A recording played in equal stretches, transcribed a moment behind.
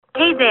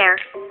there,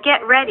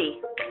 get ready.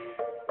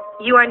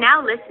 You are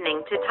now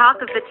listening to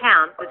Talk of the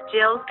Town with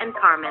Jills and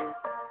Carmen,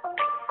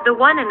 the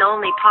one and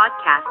only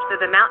podcast for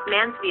the Mount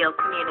Mansfield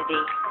community.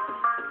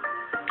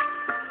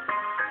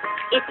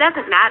 It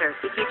doesn't matter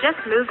if you just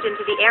moved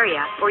into the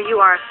area or you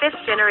are a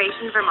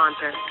fifth-generation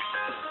Vermonter.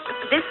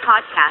 This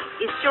podcast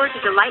is sure to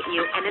delight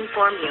you and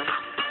inform you.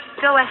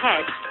 Go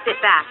ahead, sit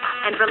back,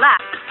 and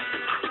relax.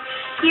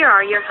 Here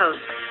are your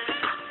hosts,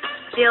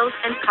 Jills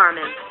and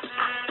Carmen.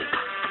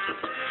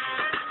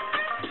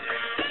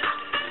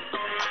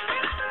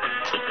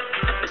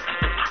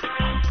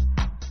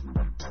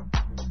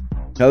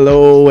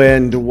 Hello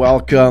and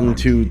welcome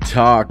to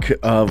Talk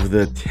of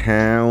the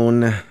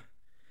Town.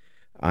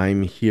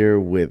 I'm here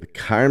with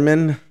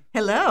Carmen.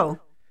 Hello.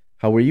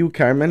 How are you,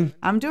 Carmen?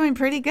 I'm doing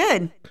pretty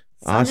good.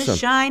 Sun Awesome. is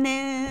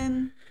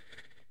shining.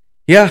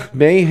 Yeah,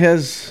 May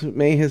has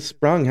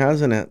sprung,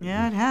 hasn't it?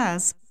 Yeah, it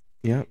has.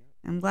 Yeah.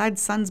 I'm glad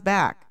sun's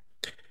back.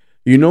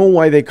 You know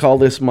why they call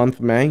this month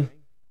May?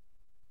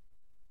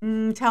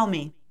 Tell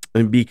me.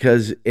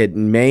 Because it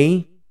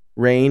may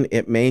rain,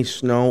 it may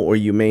snow, or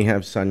you may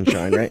have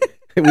sunshine, right?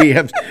 we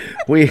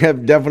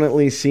have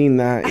definitely seen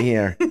that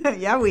here.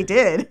 Yeah, we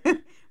did.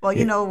 Well,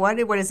 you know what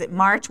is it?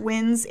 March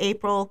winds,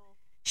 April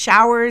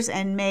showers,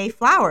 and May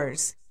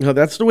flowers. No,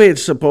 that's the way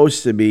it's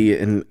supposed to be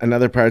in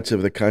other parts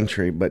of the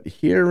country, but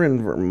here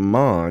in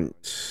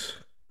Vermont,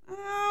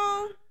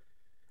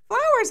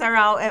 Flowers are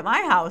out at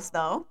my house,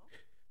 though.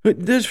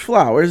 there's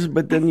flowers,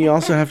 but then you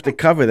also have to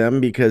cover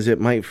them because it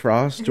might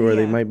frost or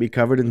they Yeah. might be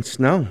covered in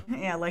snow.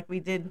 Yeah, like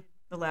we did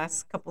the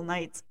last couple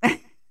nights.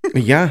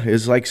 Yeah,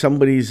 it's like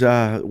somebody's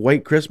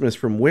white Christmas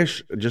from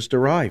Wish just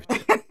arrived.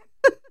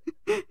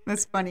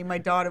 That's funny. My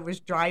daughter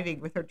was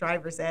driving with her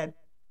driver's ed,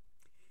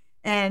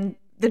 and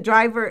the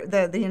driver,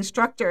 the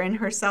instructor, and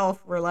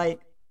herself were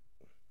like,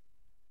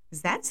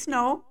 "Is that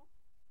snow?"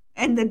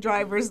 And the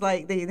driver's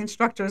like, the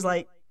instructor's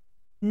like,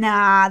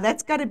 "Nah,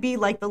 that's got to be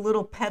like the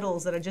little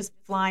petals that are just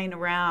flying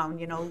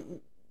around,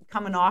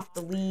 coming off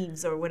the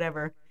leaves or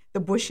whatever, the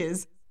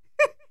bushes."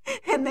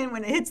 And then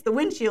when it hits the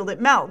windshield, it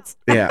melts.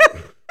 Yeah,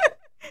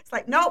 It's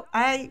like, nope,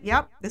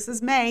 this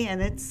is May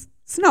and it's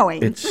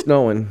snowing. it's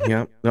snowing.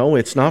 Yeah, no,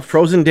 it's not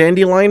frozen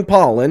dandelion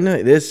pollen.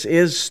 This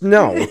is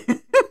snow.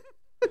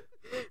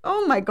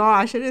 Oh my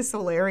gosh, it is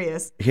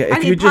hilarious. Yeah,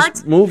 if you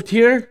just moved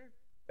here,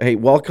 hey,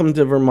 welcome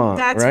to Vermont.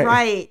 That's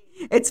right.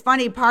 It's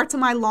funny. Parts of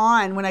my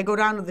lawn, when I go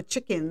down to the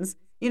chickens,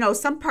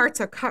 some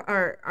parts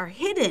are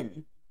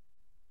hidden.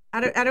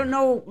 I don't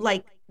know,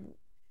 like,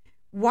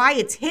 why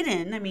it's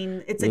hidden. I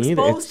mean, it's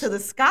exposed to the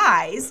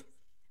skies,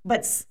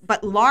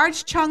 but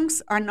large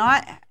chunks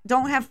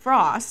don't have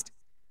frost.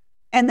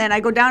 And then I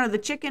go down to the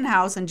chicken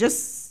house, and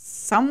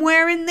just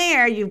somewhere in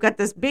there, you've got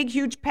this big,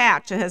 huge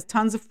patch that has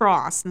tons of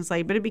frost. And it's like,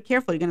 you better be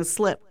careful. You're going to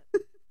slip.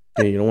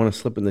 Yeah, you don't want to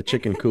slip in the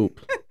chicken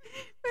coop.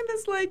 And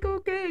it's like,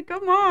 okay,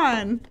 come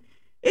on.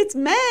 It's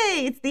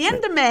May. It's the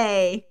end of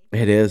May.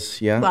 It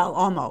is, yeah. Well,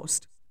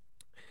 almost.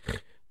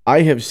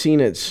 I have seen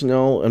it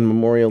snow on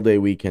Memorial Day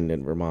weekend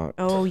in Vermont.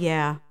 Oh,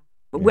 yeah.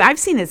 I've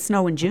seen it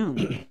snow in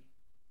June.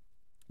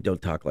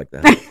 Don't talk like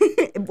that.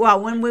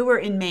 Well, when we were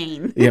in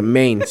Maine. Yeah,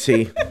 Maine.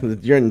 See,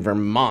 you're in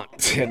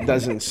Vermont. It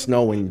doesn't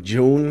snow in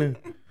June.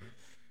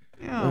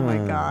 Oh, my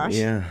gosh.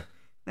 Yeah.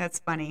 That's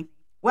funny.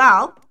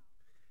 Well,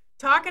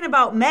 talking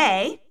about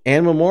May.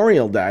 And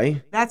Memorial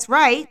Day. That's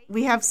right.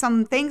 We have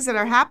some things that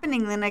are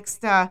happening the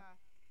next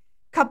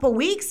couple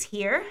weeks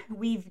here.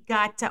 We've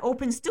got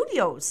open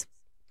studios.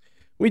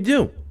 We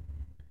do.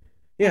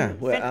 Yeah.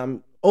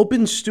 Well,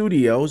 Open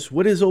Studios.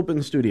 What is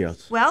Open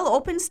Studios? Well,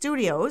 Open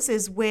Studios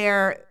is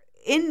where,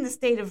 in the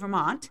state of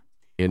Vermont.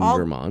 In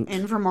Vermont,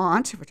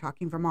 we're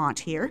talking Vermont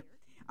here.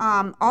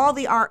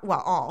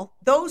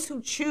 Those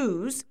who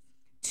choose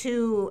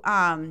to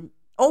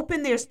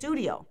open their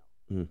studio,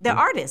 the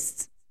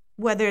artists,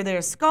 whether they're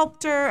a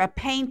sculptor, a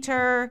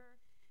painter,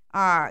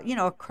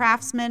 a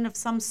craftsman of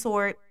some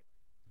sort,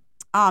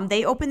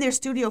 they open their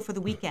studio for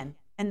the weekend,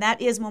 and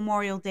that is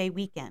Memorial Day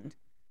weekend.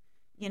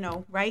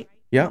 Right?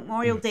 Yeah.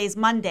 Memorial Day is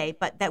Monday,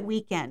 but that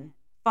weekend,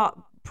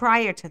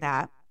 prior to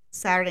that,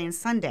 Saturday and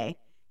Sunday,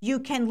 you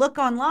can look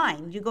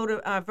online. You go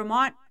to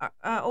Vermont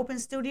Open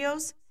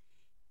Studios,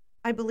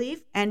 I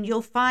believe, and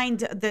you'll find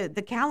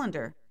the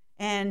calendar.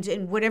 And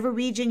in whatever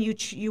region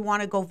you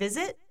want to go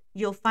visit,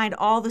 you'll find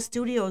all the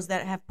studios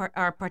that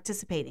are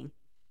participating.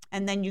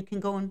 And then you can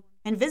go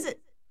and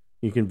visit.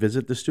 You can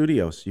visit the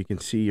studios. You can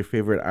see your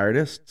favorite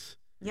artists.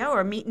 Yeah,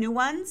 or meet new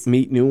ones.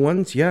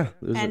 Yeah.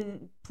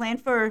 And plan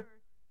for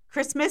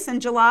Christmas in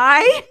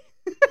July,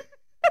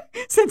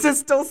 since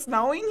it's still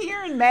snowing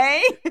here in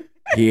May.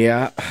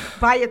 Yeah.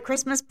 Buy your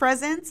Christmas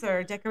presents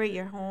or decorate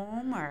your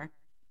home.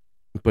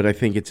 But I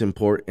think it's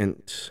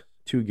important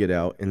to get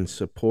out and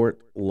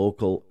support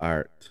local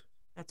art.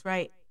 That's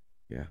right.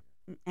 Yeah.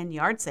 And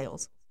yard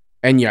sales.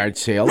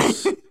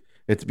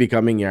 It's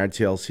becoming yard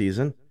sale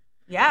season.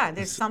 Yeah,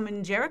 there's some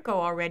in Jericho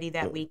already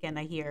that weekend,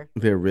 I hear.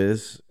 There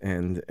is,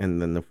 and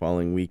then the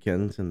following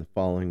weekends and the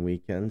following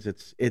weekends.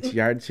 It's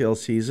yard sale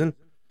season.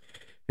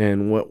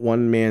 And what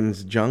one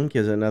man's junk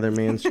is another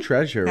man's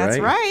treasure, That's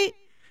right? right.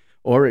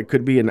 Or it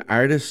could be an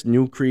artist's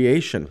new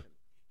creation.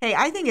 Hey,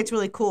 I think it's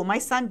really cool. My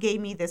son gave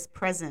me this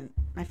present.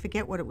 I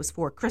forget what it was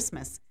for,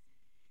 Christmas.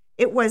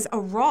 It was a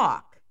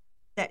rock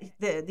that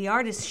the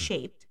artist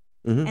shaped,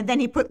 and then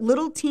he put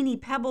little teeny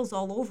pebbles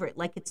all over it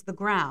like it's the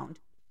ground.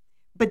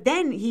 But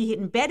then he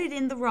embedded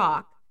in the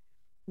rock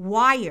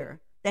wire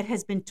that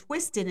has been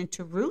twisted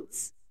into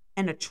roots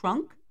and a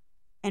trunk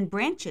and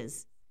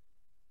branches.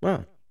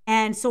 Wow.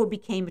 And so it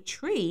became a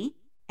tree.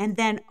 And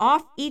then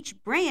off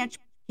each branch,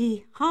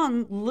 he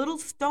hung little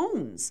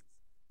stones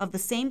of the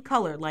same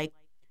color, like,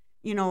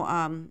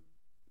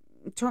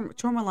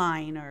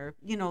 tourmaline, or,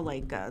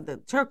 like the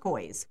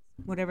turquoise,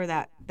 whatever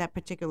that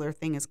particular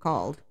thing is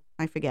called.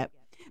 I forget.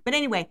 But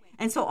anyway,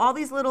 and so all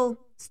these little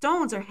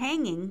stones are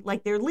hanging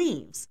like they're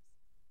leaves.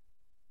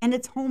 And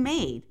it's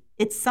homemade.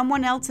 It's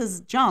someone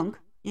else's junk,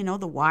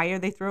 the wire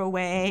they throw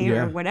away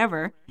or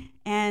whatever.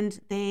 And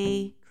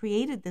they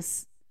created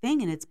this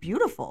thing, and it's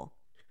beautiful.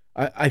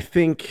 I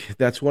think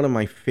that's one of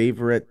my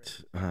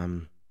favorite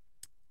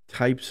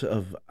types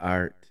of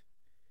art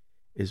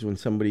is when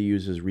somebody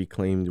uses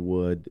reclaimed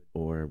wood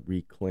or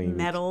reclaimed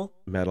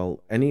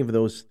metal, any of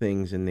those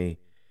things, and they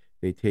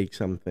take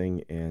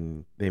something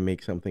and they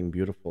make something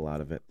beautiful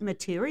out of it.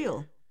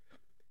 Material.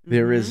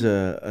 There is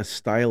a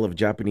style of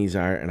Japanese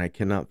art, and I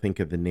cannot think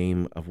of the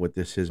name of what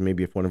this is.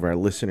 Maybe if one of our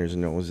listeners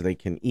knows, they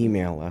can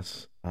email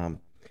us.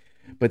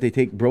 But they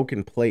take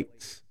broken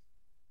plates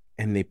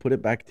and they put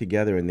it back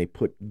together, and they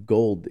put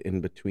gold in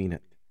between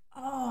it.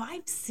 Oh,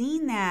 I've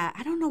seen that.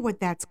 I don't know what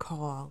that's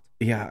called.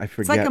 Yeah, I forget.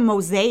 It's like a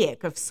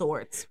mosaic of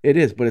sorts. It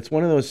is, but it's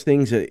one of those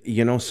things that,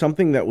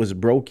 something that was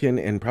broken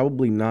and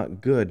probably not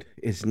good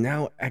is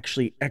now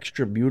actually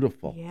extra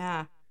beautiful.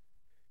 Yeah.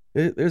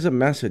 There's a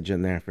message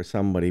in there for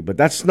somebody, but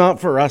that's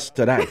not for us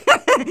today.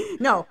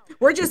 No,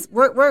 we're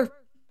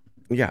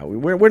yeah,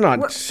 we're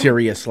not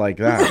serious like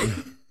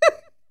that.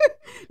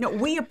 No,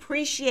 we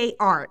appreciate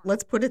art.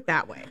 Let's put it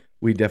that way.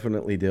 We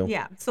definitely do.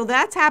 Yeah, so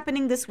that's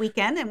happening this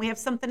weekend, and we have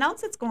something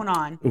else that's going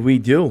on. We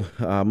do.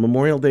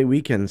 Memorial Day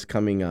weekend's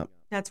coming up.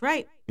 That's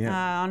right.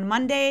 Yeah. On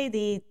Monday,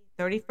 the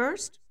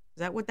 31st. Is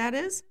that what that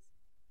is?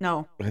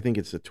 No. I think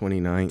it's the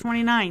 29th.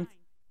 29th.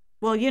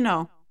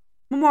 Well,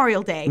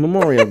 Memorial Day.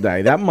 Memorial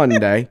Day, that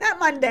Monday. That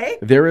Monday.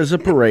 There is a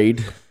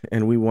parade,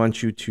 and we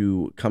want you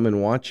to come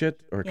and watch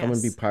it or come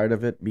and be Yes. part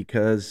of it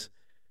because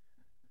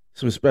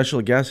some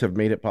special guests have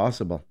made it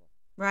possible.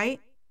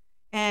 Right?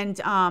 And,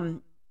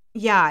 and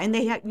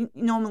they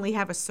normally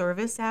have a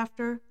service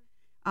after,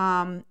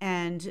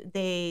 and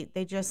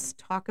they just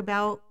talk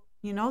about,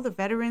 the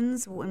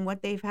veterans and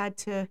what they've had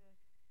to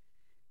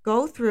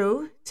go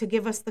through to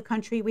give us the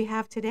country we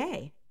have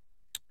today.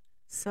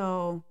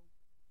 So,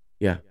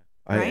 Yeah.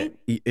 right?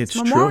 It's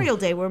Memorial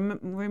true. Day. We're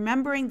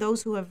remembering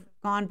those who have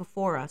gone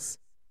before us.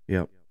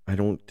 Yeah. I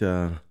don't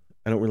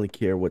really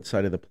care what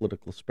side of the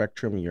political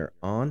spectrum you're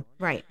on.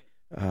 Right.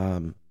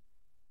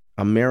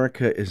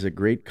 America is a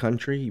great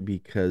country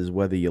because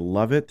whether you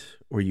love it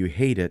or you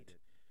hate it,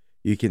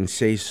 you can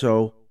say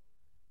so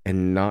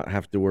and not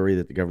have to worry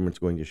that the government's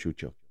going to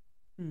shoot you.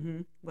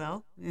 Mm-hmm.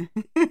 Well,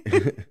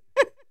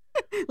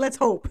 let's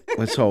hope.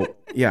 Let's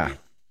hope. Yeah.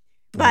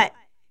 But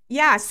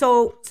yeah,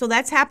 so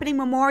that's happening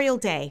Memorial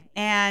Day,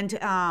 and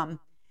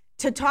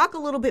to talk a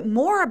little bit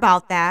more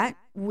about that,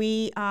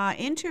 we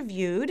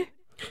interviewed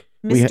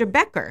Mr.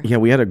 Becker. Yeah,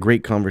 we had a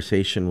great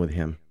conversation with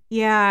him.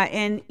 Yeah,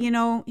 and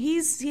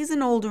he's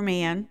an older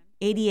man,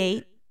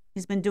 88.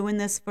 He's been doing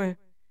this for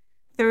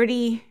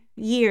 30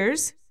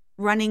 years,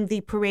 running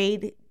the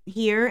parade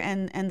here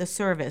and the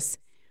service.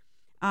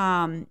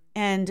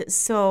 And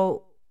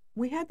so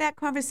we had that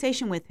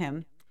conversation with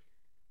him.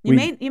 You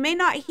may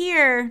not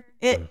hear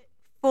it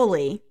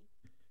fully.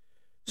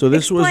 So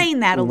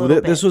Explain that a little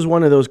bit. This was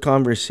one of those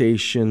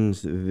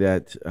conversations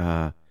that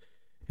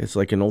it's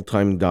like an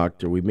old-time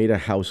doctor. We made a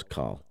house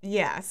call.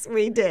 Yes,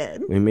 we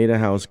did. We made a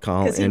house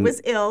call. Because he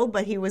was ill,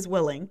 but he was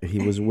willing.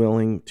 He was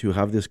willing to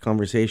have this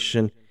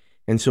conversation.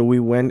 And so we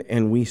went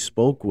and we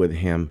spoke with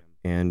him.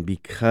 And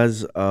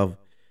because of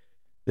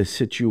the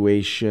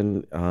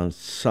situation,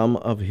 some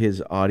of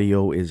his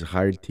audio is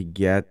hard to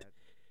get.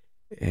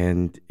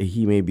 And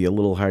he may be a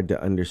little hard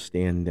to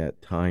understand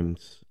at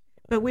times.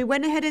 But we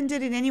went ahead and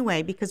did it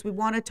anyway because we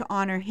wanted to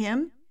honor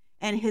him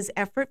and his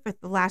effort for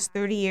the last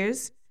 30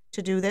 years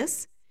to do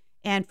this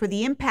and for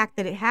the impact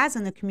that it has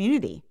in the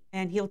community.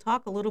 And he'll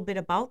talk a little bit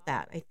about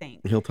that, I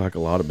think. He'll talk a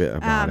lot a bit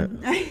about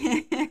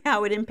it.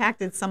 How it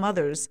impacted some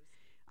others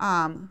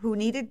who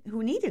needed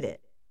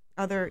it,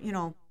 other,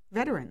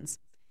 veterans.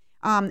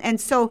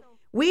 And so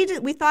we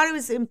thought it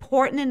was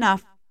important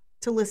enough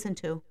to listen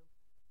to.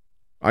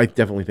 I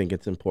definitely think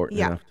it's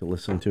important enough to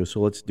listen to. So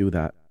let's do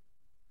that.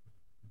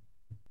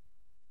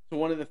 So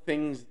one of the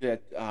things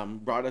that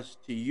brought us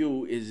to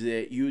you is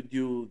that you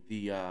do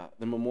the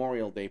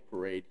Memorial Day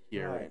parade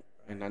here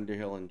in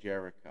Underhill and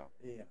Jericho.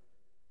 Yeah.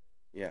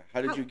 Yeah.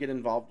 How did you get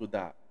involved with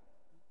that?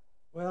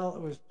 Well,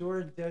 it was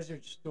during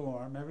Desert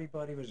Storm.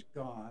 Everybody was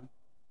gone.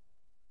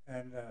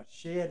 And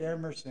Shad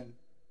Emerson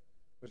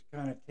was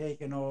kind of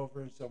taken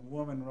over. And some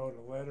woman wrote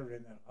a letter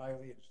in that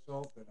highly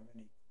insulted him,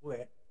 and he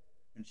quit.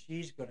 and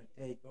she's going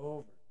to take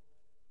over.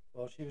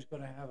 Well, she was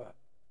going to have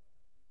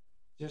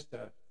just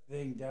a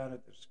thing down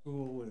at the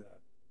school with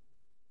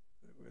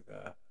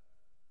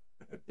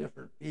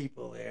different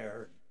people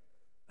there,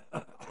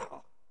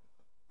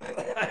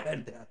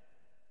 and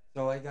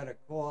so I got a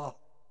call.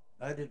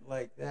 I didn't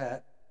like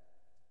that.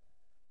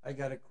 I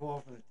got a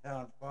call from the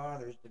town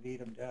fathers to meet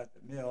them down at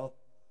the mill.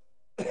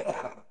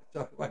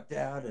 So I went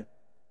down and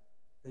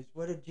they said,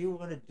 "What did you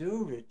want to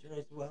do, Richard?" I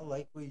said, "Well,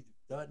 like we've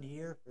done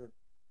here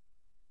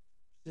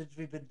since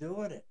we've been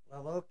doing it."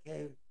 "Well,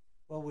 okay.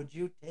 Well, would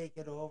you take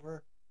it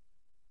over?"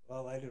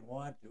 Well, I didn't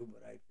want to,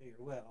 but I figured,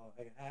 well,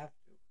 I have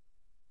to.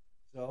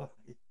 So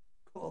I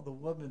called the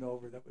woman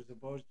over that was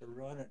supposed to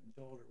run it and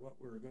told her what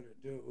we were going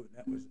to do, and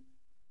that was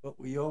what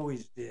we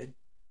always did.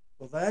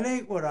 "Well, that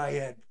ain't what I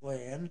had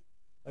planned."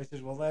 I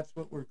said, "Well, that's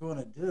what we're going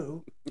to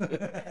do."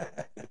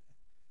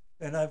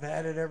 And I've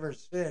had it ever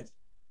since.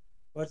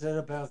 What's it,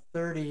 about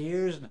 30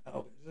 years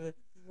now, is it?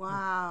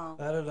 Wow.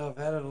 I don't know, I've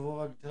had it a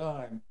long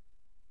time.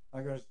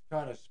 I'm going to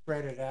try to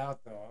spread it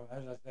out, though.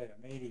 As I say,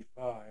 I'm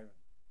 85.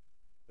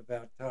 It's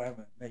about time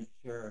I make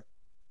sure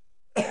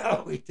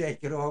we take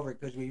it over,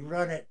 because we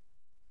run it.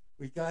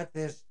 We got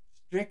this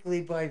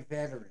strictly by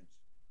veterans.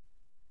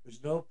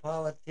 There's no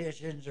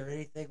politicians or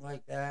anything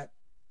like that.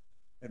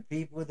 And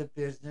people with a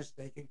business,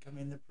 they can come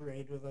in the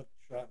parade with a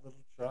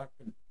little truck,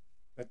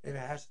 but it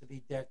has to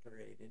be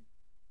decorated.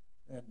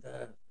 And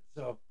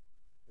so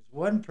there's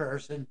one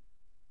person,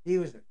 he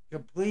was a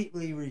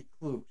completely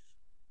recluse.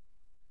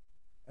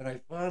 And I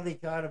finally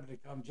got him to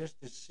come just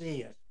to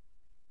see us.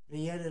 And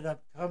he ended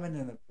up coming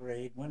in the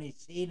parade. When he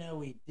seen how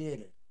we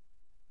did it,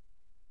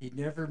 he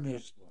never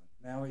missed one.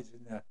 Now he's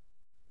in the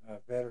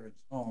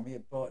veterans home. He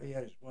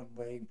had his one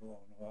leg blown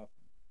off,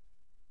 and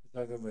his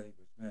other leg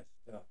was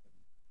messed up.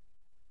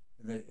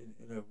 And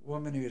the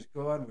woman he was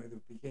gone with,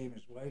 who became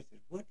his wife, said,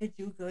 "What did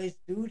you guys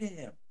do to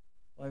him?"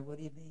 "Why, what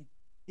do you mean?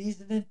 He's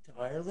an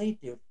entirely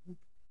different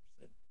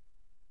person."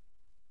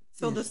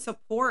 So the He's-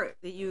 support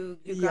that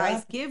you Yeah,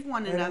 guys give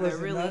one and another it was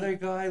really. another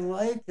guy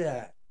like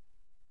that.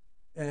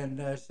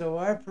 And so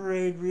our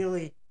parade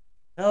really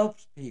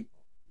helps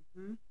people.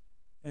 Mhm.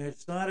 And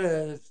it's not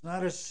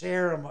a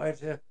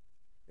ceremony.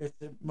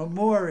 It's a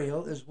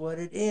memorial, is what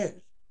it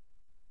is.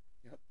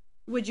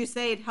 Would you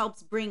say it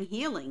helps bring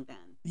healing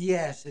then?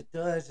 Yes, it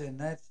does, and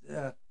that's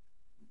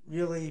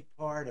really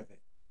part of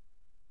it.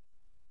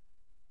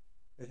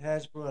 It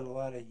has brought a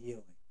lot of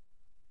healing.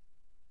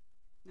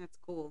 That's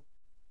cool.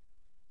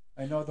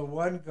 I know the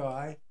one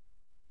guy,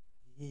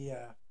 he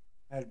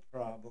had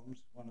problems.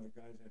 One of the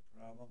guys had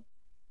problems.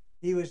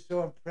 He was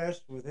so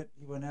impressed with it,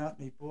 he went out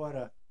and he bought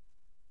a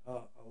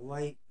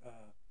light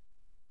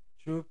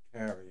troop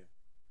carrier,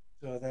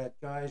 so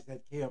that guys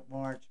that can't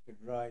march could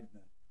ride in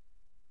the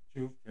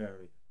troop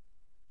carrier.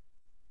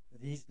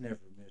 And he's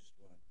never missed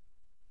one.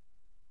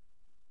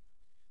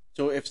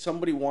 So if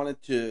somebody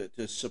wanted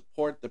to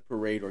support the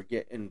parade or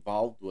get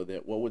involved with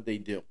it, what would they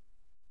do?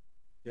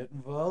 Get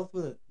involved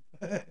with it.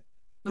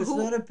 It's Who-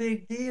 not a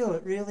big deal.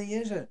 It really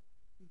isn't.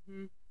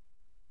 Hmm.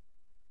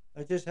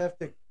 I just have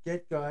to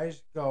get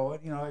guys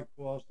going. I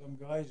call some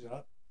guys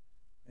up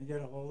and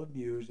get a hold of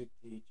music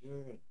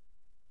teacher and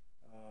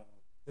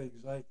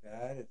things like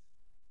that. It's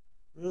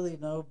really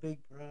no big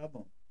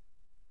problem.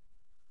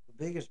 The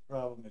biggest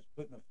problem is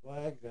putting the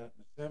flags out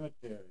in the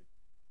cemetery.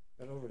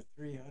 Got over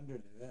 300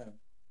 of them.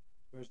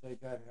 Of course, they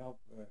got help.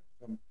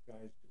 Some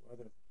guys do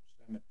other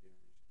cemeteries.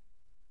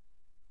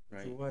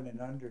 Right. The one in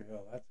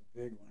Underhill, that's a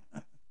big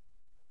one.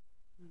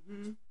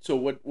 Hmm. So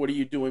what are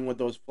you doing with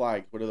those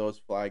flags? What do those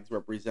flags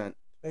represent?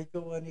 They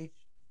go on each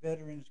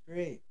veteran's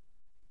grave.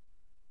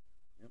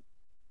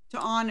 To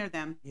honor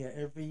them. Yeah,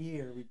 every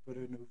year we put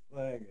a new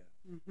flag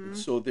out. Hmm.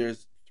 So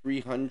there's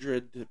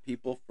 300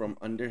 people from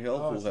Underhill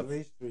Oh, who it's have at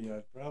least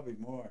 300, probably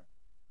more.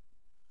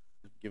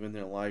 given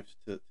their lives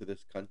to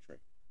this country.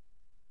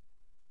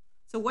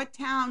 So what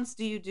towns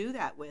do you do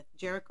that with?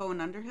 Jericho and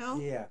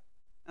Underhill? Yeah,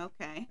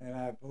 Okay. and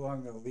I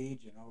belong to the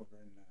Legion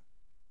over in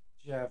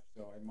Jeff,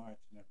 so I march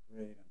in a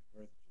parade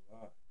on 4th of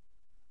July.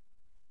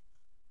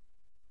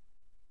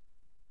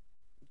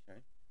 Okay.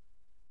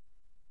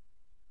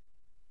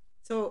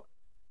 So,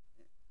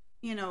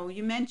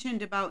 you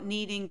mentioned about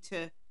needing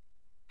to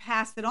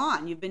pass it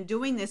on. You've been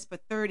doing this for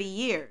 30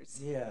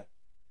 years. Yeah.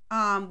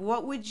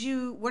 What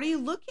are you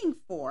looking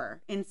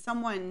for in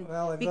someone?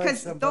 Well, I'd like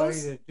Because somebody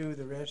those, to do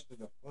the rest of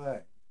the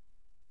flag.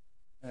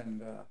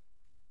 And,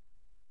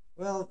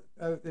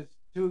 there's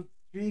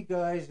 3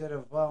 guys that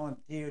have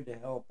volunteered to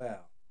help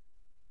out.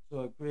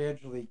 So I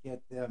gradually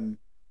get them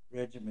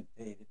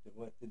regimentated to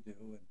what to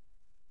do.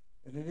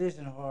 And it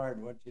isn't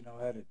hard once you know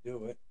how to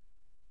do it.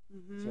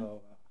 Mhm.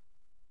 So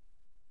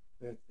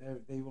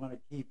they want to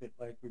keep it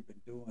like we've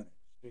been doing it,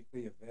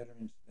 strictly a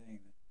veterans thing.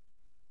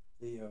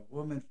 The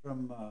woman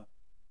from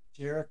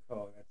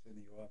Jericho that's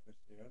in the office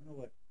there, I don't know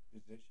what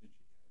position she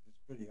has, it's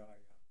pretty high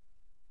up,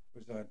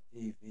 was on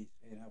TV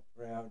saying how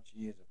proud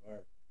she is of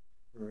our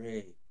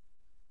parade.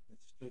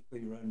 It's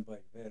strictly run by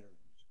veterans.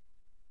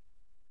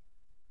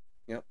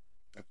 Yep.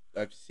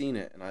 I've seen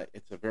it, and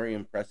it's a very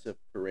impressive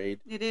parade.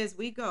 It is.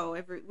 We go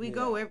every.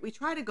 Yeah. We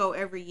try to go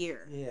every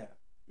year. Yeah.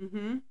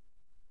 Mm-hmm.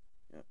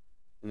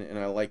 And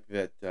I like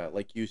that,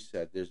 like you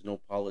said, there's no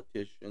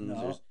politicians,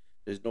 No.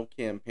 there's no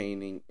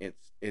campaigning.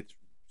 It's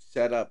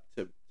set up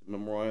to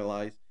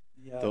memorialize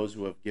Yeah. those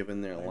who have given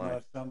their I know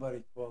life.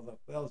 somebody called up,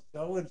 well,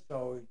 so and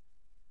so,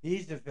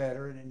 he's a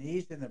veteran and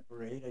he's in the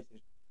parade. I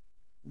said,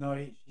 no,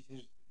 she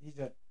says he's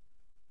a,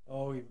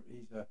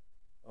 he's a,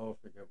 I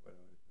forget what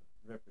it was,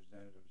 a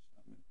representative or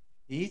something.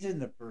 He's in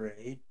the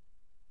parade.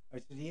 I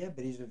said, yeah,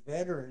 but he's a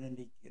veteran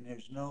and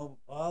there's no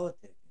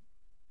politicking.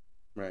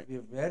 Right. If you're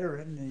a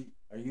veteran,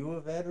 are you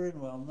a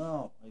veteran? Well,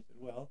 no. I said,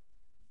 well,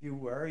 if you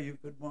were, you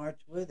could march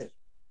with us,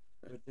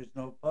 but there's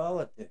no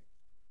politics.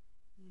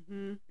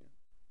 Mm-hmm.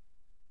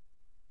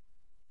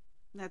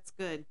 That's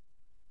good.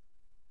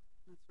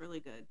 That's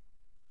really good.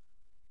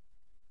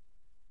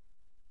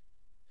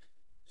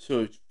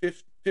 So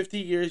it's 50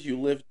 years you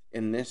lived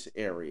in this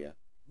area.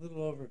 A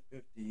little over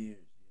 50 years,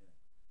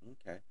 yeah,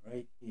 Okay.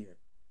 right here.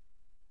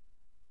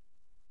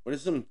 What are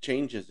some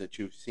changes that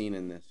you've seen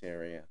in this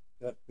area?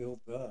 Got built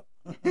up.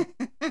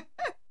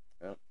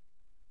 Yep.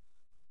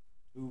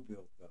 Too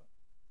built up.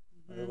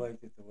 I Mhm.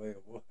 liked it the way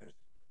it was.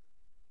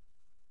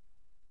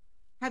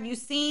 Have you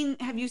seen,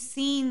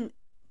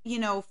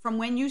 from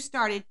when you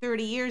started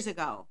 30 years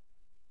ago,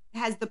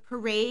 has the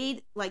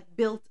parade like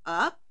built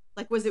up?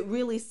 Like, was it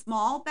really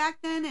small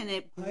back then and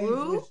it I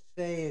grew? would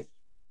say it's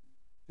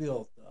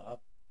built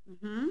up,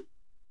 Mm-hmm.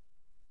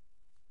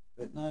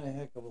 but not a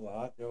heck of a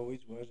lot. There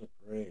always was a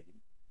parade.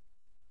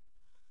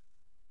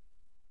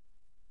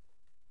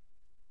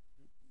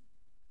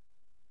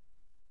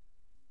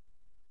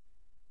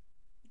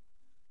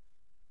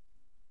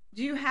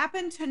 Do you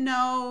happen to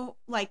know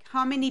like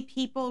how many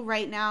people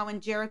right now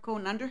in Jericho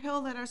and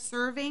Underhill that are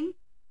serving?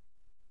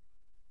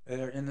 That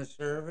are in the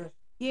service?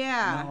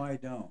 Yeah. No, I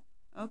don't.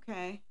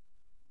 Okay.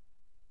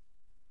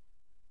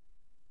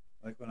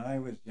 Like when I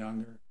was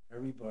younger,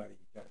 everybody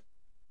got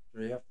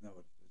draft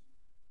notices.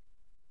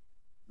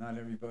 Not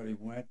everybody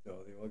went, though.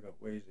 They all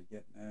got ways of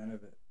getting out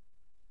of it.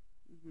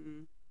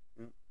 Mm-hmm.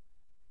 Yeah.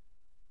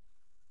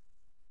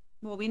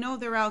 Well, we know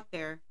they're out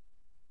there.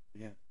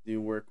 Yeah. Do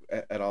you work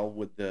at all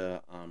with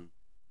the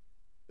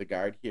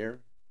guard here?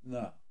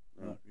 No,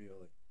 No. not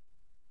really.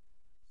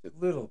 So- A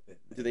little bit.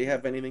 Do they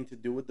have anything to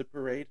do with the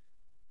parade?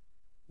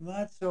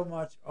 Not so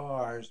much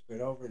ours, but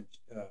over in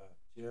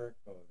Jericho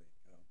they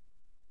come.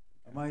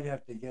 I might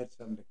have to get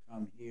some to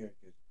come here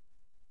because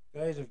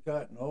guys have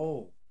gotten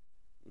old,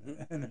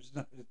 Mhm.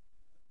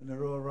 and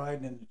they're all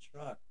riding in the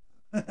truck.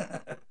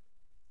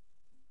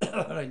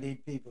 I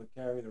need people to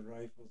carry the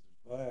rifles and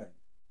flags.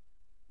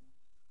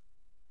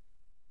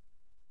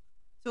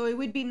 So it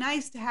would be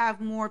nice to have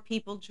more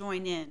people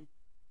join in,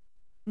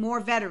 more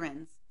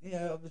veterans.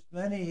 Yeah, there's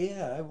many.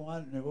 Yeah, I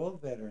want all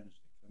veterans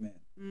to come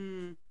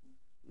in.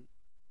 Mm.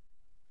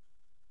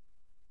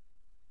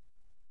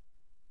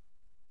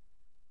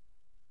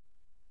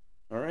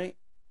 All right.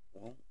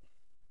 Well,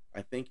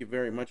 I thank you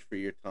very much for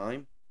your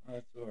time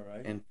That's all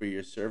right. and for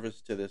your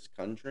service to this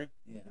country.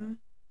 Yeah. Mhm.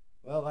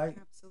 Well,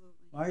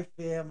 Absolutely. my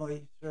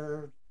family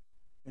served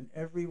in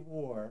every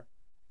war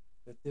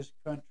that this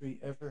country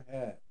ever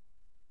had.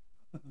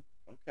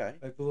 Okay.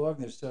 I belong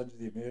to Sons of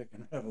the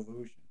American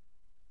Revolution.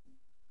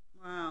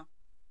 Wow.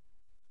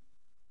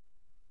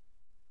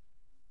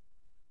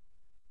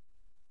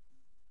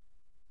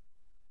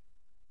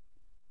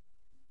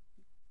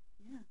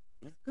 Yeah,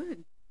 that's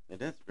good.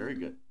 It is very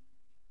good.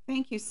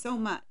 Thank you so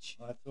much.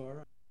 That's all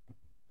right.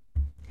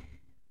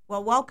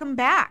 Well, welcome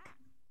back.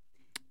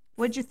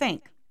 What'd you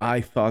think?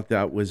 I thought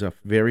that was a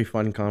very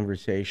fun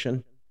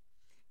conversation.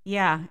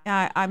 Yeah,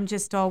 I'm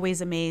just always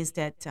amazed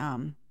at,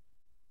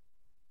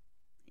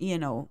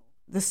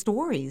 the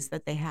stories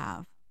that they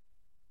have.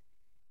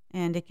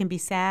 And it can be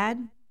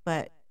sad,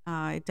 but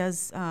it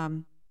does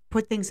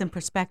put things in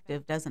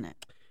perspective, doesn't it?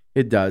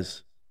 It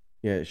does.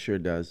 Yeah, it sure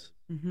does.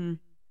 Mm-hmm.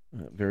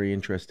 Very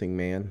interesting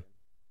man.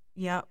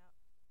 Yep.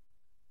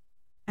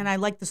 And I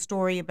like the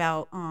story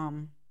about,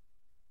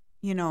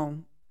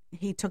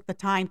 he took the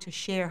time to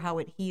share how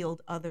it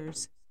healed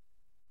others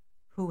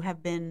who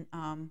have been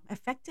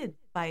affected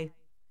by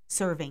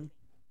serving.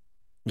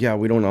 Yeah,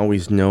 we don't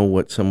always know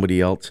what somebody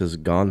else has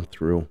gone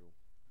through.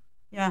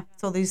 Yeah.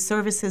 So these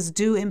services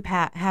do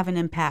have an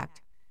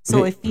impact.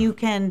 So if you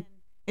can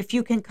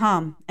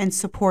come and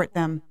support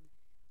them,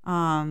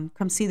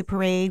 come see the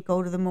parade,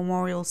 go to the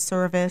memorial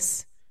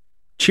service.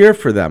 Cheer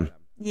for them.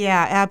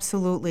 Yeah,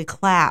 absolutely.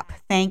 Clap.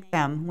 Thank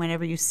them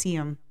whenever you see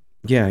them.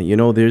 Yeah,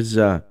 there's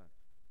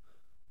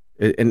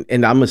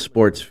and I'm a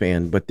sports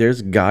fan, but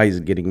there's guys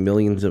getting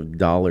millions of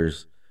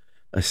dollars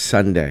a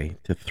Sunday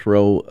to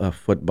throw a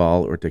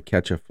football or to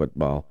catch a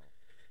football,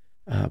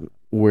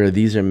 where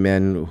these are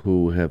men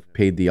who have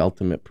paid the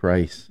ultimate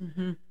price.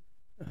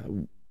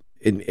 Mm-hmm.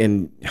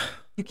 And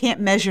You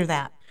can't measure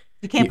that.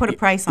 You can't put a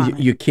price on it.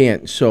 You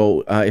can't.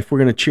 So if we're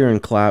gonna cheer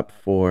and clap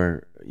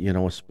for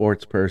a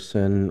sports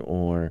person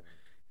or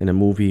in a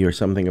movie or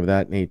something of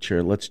that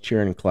nature, let's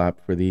cheer and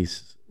clap for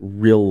these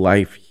real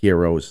life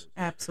heroes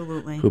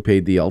Absolutely. who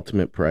paid the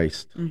ultimate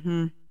price.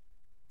 Mm-hmm.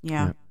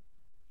 Yeah.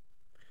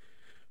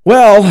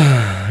 Well,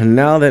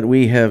 now that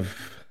we have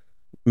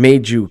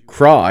made you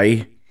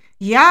cry,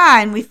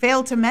 Yeah, and we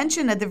failed to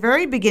mention at the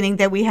very beginning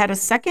that we had a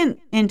second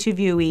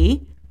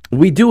interviewee.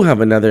 we do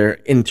have another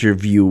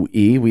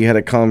interviewee. We had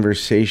a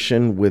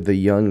conversation with a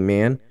young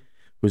man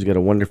who's got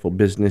a wonderful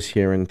business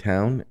here in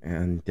town,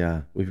 and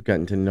we've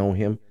gotten to know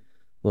him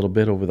a little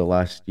bit over the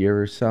last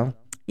year or so.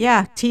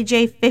 Yeah,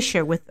 TJ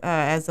Fisher with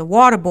as a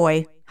water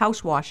boy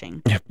house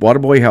washing.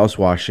 Waterboy House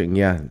Washing,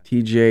 yeah.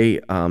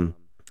 TJ,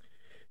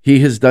 he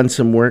has done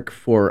some work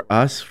for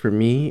us, for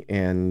me,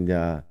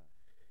 and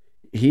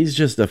he's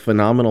just a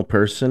phenomenal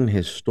person.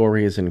 His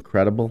story is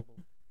incredible.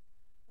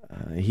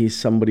 He's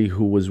somebody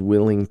who was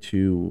willing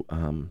to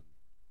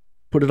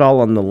put it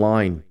all on the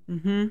line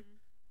Mm-hmm.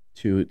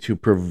 to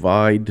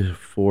provide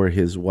for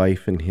his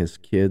wife and his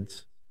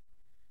kids.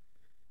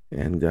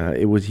 And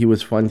he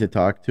was fun to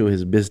talk to.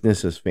 His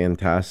business is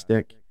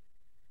fantastic,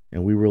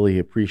 and we really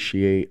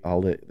appreciate all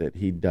that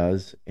he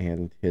does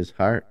and his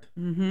heart.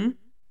 Mm-hmm.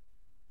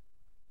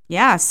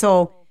 Yeah,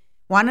 so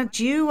why don't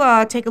you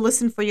take a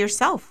listen for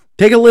yourself?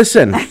 Take a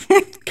listen.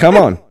 Come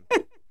on.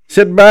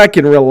 Sit back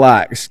and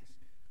relax.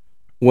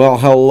 Well,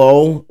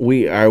 hello.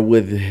 We are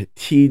with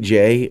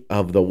TJ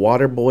of the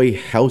Waterboy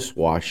House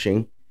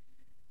Washing.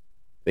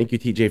 Thank you,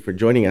 TJ, for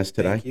joining us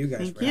today. Thank you guys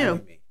Thank for you.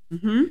 having me.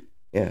 Mm-hmm.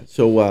 Yeah,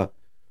 so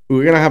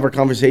we're going to have a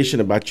conversation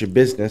about your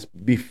business.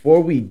 Before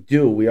we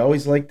do, we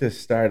always like to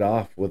start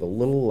off with a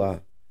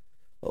little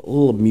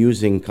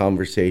amusing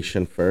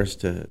conversation first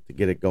to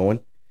get it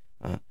going.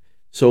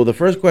 So the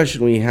first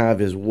question we have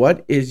is,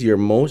 what is your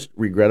most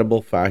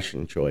regrettable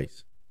fashion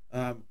choice?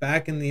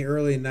 Back in the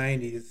early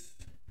 90s,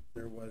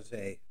 there was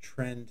a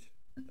trend,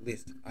 at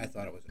least I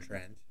thought it was a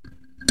trend,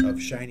 of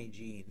shiny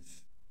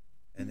jeans.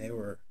 And they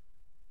were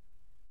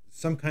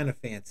some kind of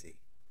fancy.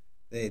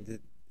 I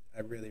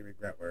really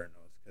regret wearing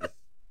those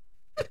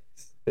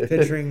because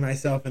picturing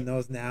myself in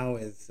those now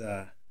is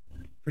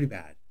pretty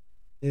bad.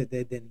 They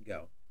didn't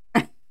go.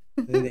 They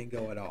didn't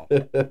go at all.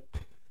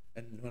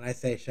 And when I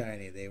say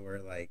shiny, they were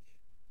like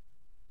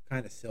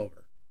kind of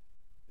silver.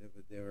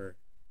 They were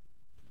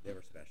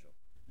special.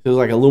 It was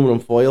like aluminum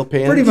foil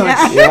pants? Pretty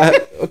much. Yeah,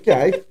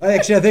 okay. I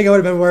think I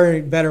would have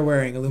been better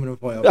wearing aluminum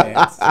foil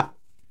pants.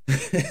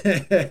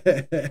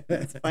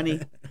 That's funny.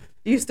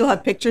 Do you still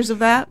have pictures of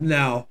that?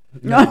 No,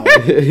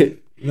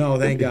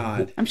 thank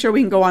God. I'm sure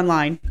we can go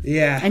online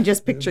Yeah, and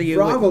just picture you.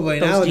 Probably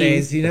with those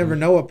nowadays, jeans. you never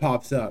know what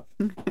pops up.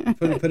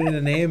 Put in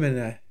a name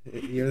and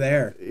you're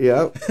there.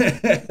 Yep.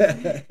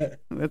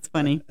 That's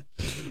funny.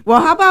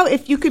 Well, how about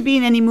if you could be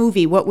in any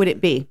movie, what would it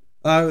be?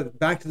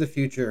 Back to the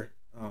Future.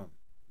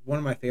 One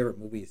of my favorite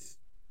movies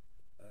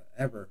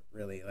ever.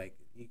 Really, like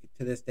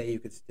to this day, you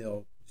could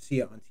still see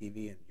it on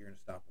TV and you're gonna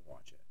stop and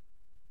watch it.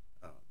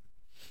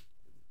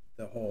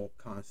 The whole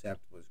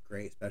concept was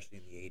great, especially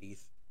in the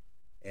 80s.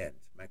 And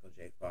Michael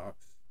J.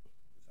 Fox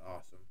was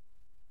awesome.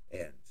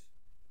 And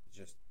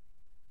just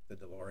the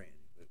DeLorean.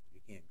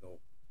 You can't go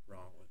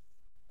wrong with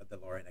a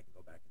DeLorean that can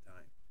go back in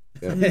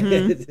time. Yeah.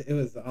 Mhm. It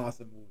was an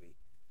awesome movie.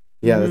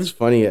 Yeah, that's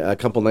funny. A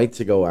couple nights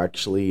ago,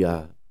 actually,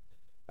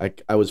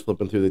 I was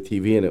flipping through the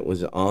TV and it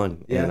was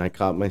on, Yeah. and I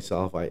caught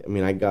myself. I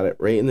got it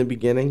right in the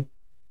beginning,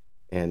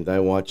 and I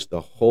watched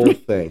the whole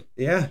thing.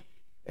 Yeah.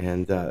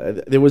 And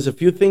there was a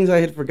few things I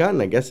had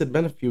forgotten. I guess it'd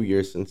been a few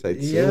years since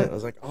I'd seen Yeah. it. I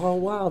was like, oh,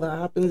 wow, that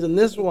happens in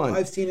this one.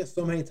 I've seen it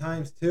so many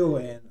times too,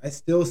 and I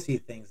still see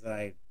things that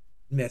I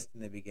missed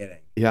in the beginning.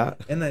 Yeah.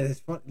 And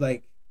it's fun,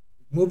 like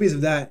movies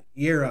of that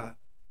era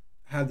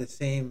have the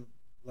same,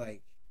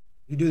 like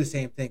you do the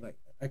same thing. Like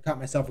I caught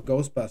myself with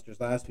Ghostbusters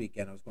last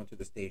weekend. I was going to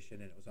the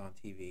station and it was on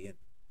TV, and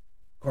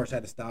of course I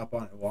had to stop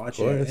on it and watch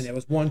it. course. And it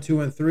was 1,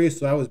 2, and 3,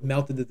 so I was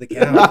melted to the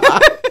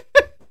couch.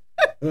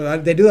 Well,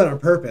 they do that on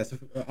purpose,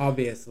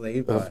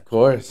 obviously, but Of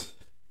course.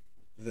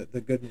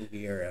 the good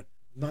movie era.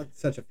 Not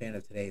such a fan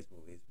of today's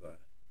movies, but.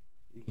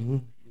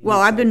 Mhm. Well,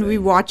 I've been something.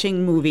 rewatching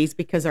movies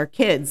because our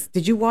kids,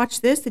 did you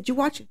watch this? Did you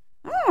watch it?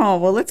 Oh,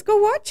 well, let's go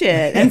watch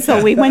it. And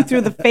so we went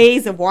through the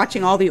phase of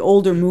watching all the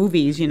older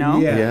movies, you know?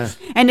 Yeah. Yeah.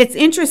 And it's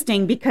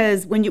interesting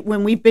because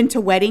when we've been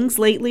to weddings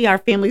lately, our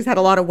family's had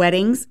a lot of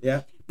weddings.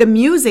 Yeah. The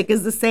music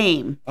is the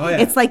same. Oh, yeah.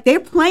 It's like they're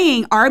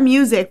playing our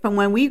music from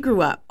when we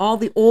grew up, all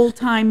the old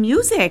time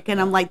music. And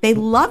I'm like, they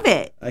love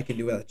it. I can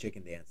do a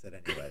chicken dance at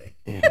anybody.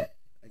 Yeah.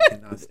 I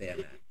cannot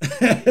stand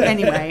that.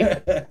 Anyway.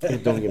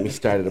 Don't get me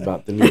started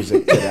about the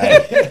music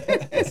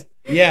today.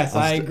 Yes,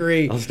 I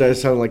agree. I'll start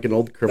sounding like an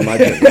old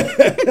curmudgeon.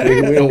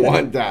 we don't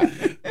want that.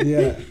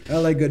 Yeah, I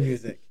like good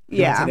music. Not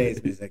Yeah.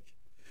 today's music.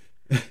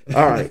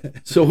 All right.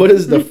 So, what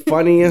is the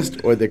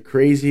funniest or the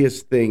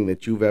craziest thing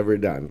that you've ever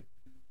done?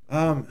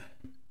 I'm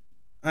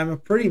a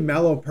pretty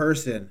mellow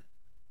person.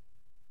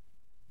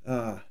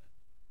 I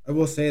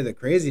will say the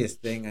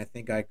craziest thing I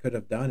think I could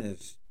have done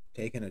is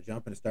taken a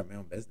jump and start my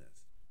own business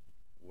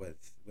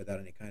without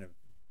any kind of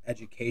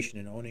education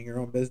in owning your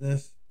own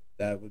business.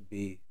 That would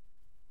be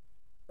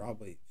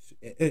probably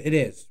it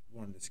is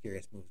one of the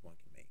scariest moves one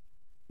can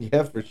make.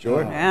 Yeah, for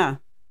sure. Oh. Yeah.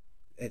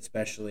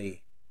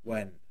 Especially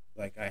when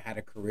like I had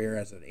a career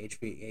as an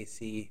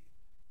HVAC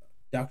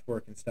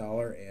ductwork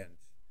installer, and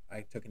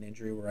I took an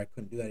injury where I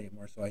couldn't do that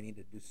anymore, so I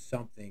needed to do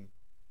something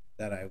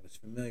that I was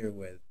familiar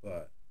with,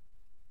 but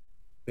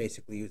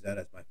basically use that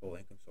as my full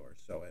income source.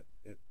 So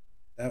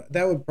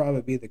that would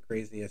probably be the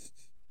craziest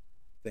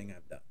thing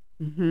I've done.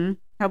 Mm-hmm.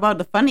 How about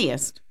the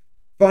funniest?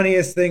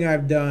 Funniest thing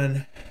I've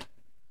done.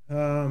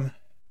 I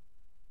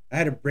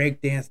had a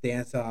break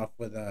dance off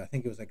with I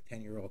think it was like a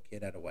 10-year-old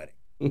kid at a wedding,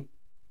 and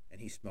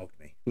he smoked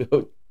me.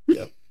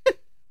 Yep.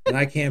 And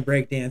I can't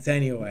break dance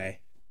anyway,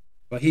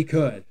 but he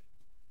could.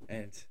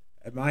 And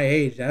at my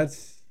age,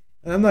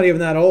 I'm not even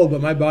that old,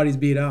 but my body's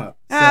beat up.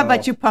 So.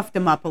 But you puffed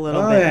him up a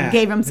little bit and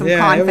gave him some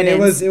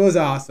confidence. It was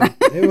awesome.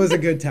 It was a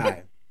good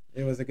time.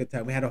 It was a good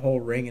time. We had a whole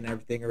ring and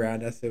everything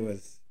around us. It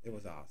was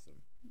awesome.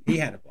 He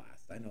had a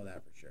blast. I know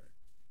that for sure.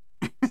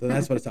 So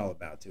that's what it's all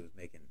about too, is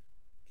making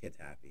kids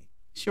happy.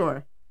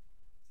 Sure.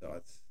 So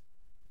it's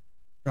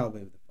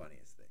probably the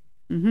funniest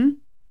thing. Mm-hmm.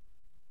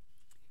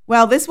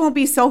 Well, this won't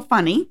be so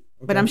funny,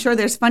 but I'm sure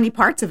there's funny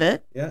parts of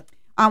it. Yeah.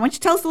 Why don't you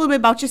tell us a little bit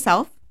about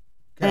yourself,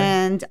 Okay.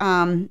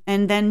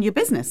 and then your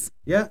business?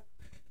 Yeah.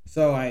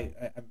 So I've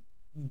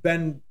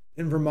been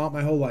in Vermont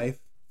my whole life,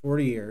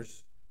 40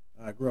 years.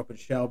 I grew up in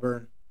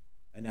Shelburne.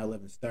 I now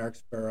live in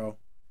Starksboro.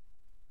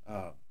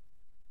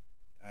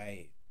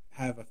 I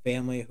have a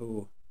family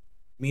who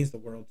means the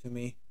world to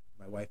me.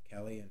 My wife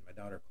Kelly and my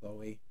daughter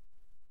Chloe,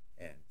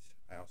 and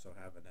I also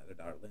have another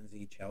daughter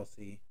Lindsay,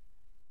 Chelsea,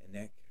 and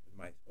Nick,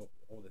 my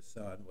oldest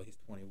son. Well, he's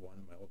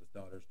 21. My oldest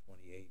daughter's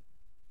 28.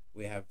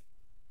 We have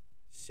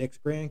 6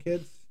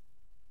 grandkids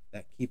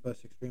that keep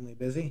us extremely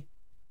busy.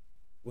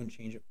 Wouldn't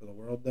change it for the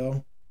world,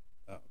 though.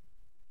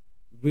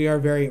 We are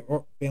very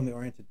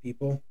family-oriented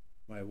people.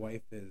 My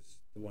wife is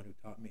the one who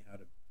taught me how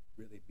to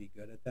really be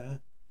good at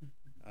that,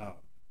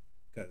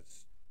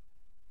 because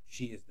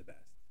she is the best.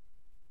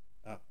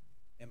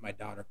 And my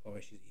daughter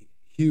Chloe, she's a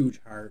huge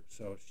heart,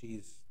 so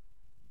she's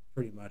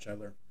pretty much, I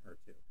learned from her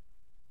too.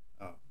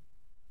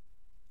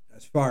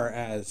 As far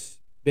as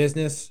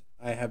business,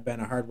 I have been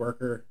a hard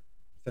worker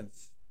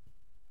since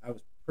I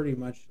was pretty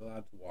much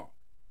allowed to walk,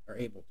 or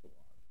able to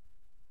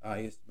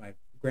walk. My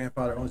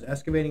grandfather owns an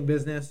excavating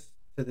business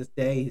to this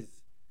day.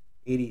 He's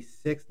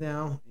 86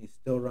 now. He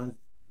still runs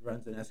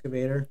an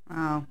excavator.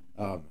 Wow.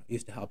 I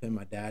used to help him.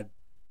 My dad,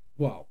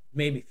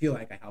 made me feel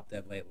like I helped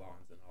him lay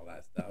lawns and all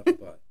that stuff.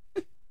 But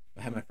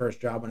I had my first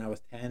job when I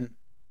was 10,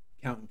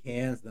 counting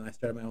cans. Then I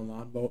started my own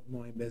lawn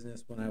mowing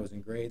business when I was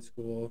in grade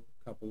school.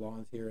 A couple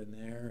lawns here and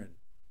there, and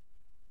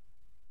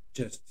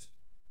just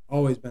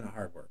always been a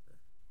hard worker.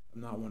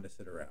 I'm not one to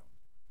sit around.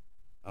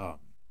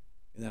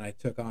 And then I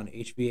took on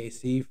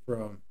HVAC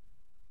from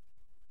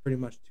pretty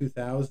much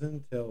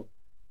 2000 till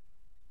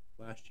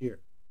last year.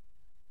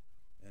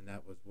 And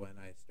that was when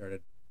I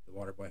started the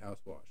Waterboy House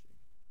Washing.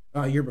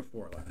 A year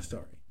before last,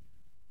 sorry.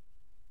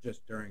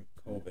 Just during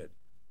COVID,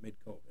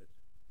 mid-COVID,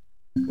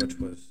 which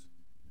was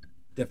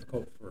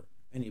difficult for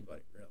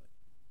anybody, really.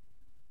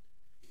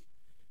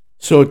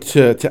 So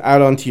to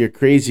add on to your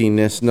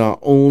craziness, not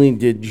only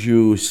did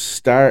you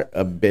start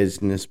a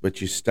business, but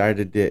you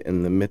started it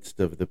in the midst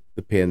of the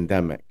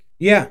pandemic.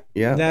 Yeah.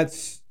 Yeah.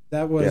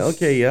 That was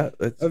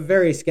That's a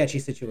very sketchy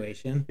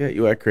situation. Yeah,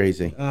 you are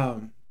crazy.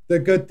 The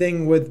good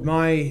thing with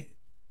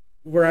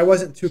where I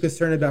wasn't too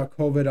concerned about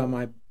COVID on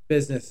my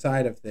business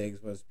side of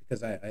things was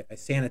because I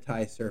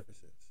sanitize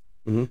surfaces.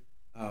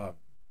 Mm-hmm.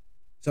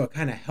 So it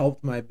kind of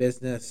helped my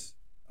business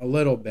a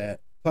little bit.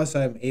 Plus,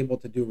 I'm able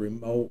to do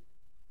remote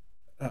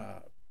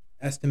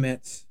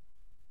estimates,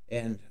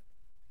 and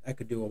I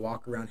could do a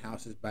walk around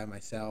houses by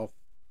myself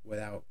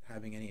without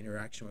having any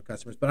interaction with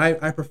customers. But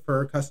I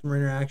prefer customer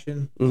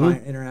interaction,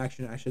 client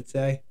interaction, I should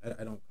say.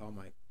 I don't call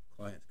my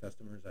clients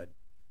customers.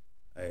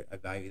 I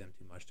value them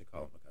too much to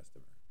call them a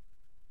customer.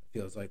 It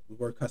feels like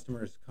where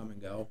customers come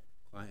and go,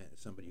 client is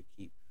somebody you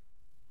keep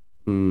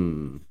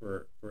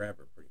for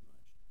forever, pretty much.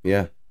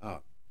 Yeah.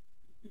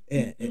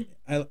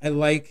 I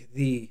like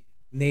the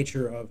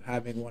nature of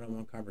having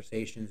one-on-one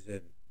conversations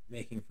and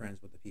making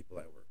friends with the people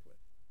I work with,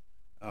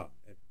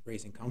 and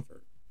raising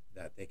comfort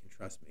that they can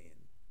trust me and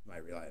my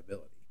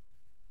reliability.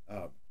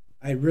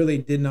 I really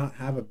did not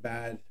have a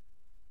bad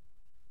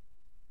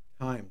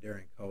time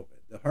during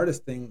COVID. The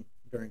hardest thing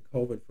during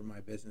COVID for my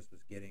business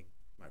was getting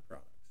my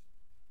products.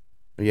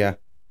 Yeah.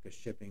 Because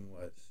shipping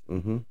was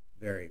Mm-hmm.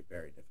 very,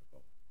 very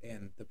difficult.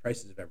 And the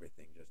prices of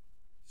everything just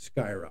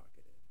skyrocketed.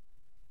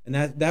 And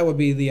that would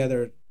be the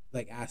other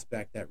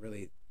aspect that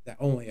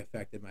only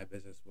affected my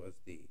business was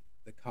the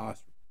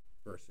cost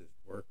versus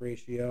work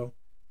ratio.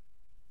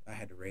 I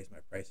had to raise my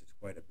prices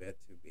quite a bit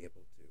to be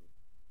able to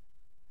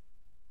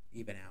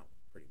even out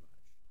pretty much.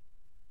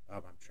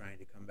 I'm trying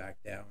to come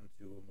back down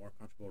to a more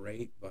comfortable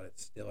rate, but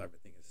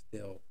everything is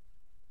still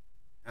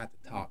at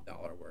the top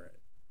dollar where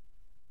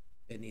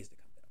it needs to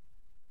come down.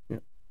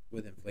 Yeah.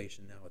 With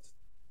inflation now, it's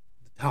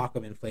the talk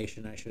of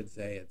inflation, I should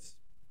say. It's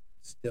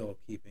still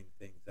keeping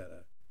things at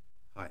a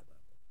high level.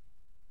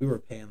 We were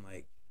paying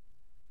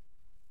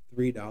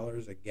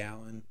 $3 a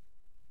gallon.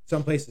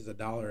 Some places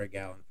 $1 a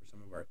gallon for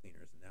some of our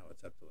cleaners, and now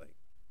it's up to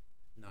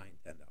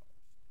 $9-10.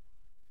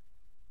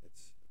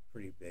 It's a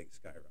pretty big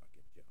skyrocket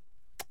jump.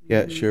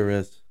 Yeah, it sure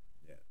is.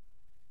 Yeah.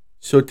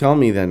 So tell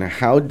me then,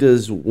 how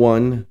does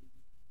one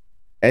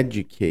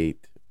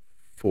educate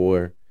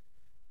for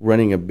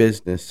running a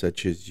business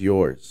such as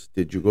yours?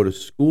 Did you go to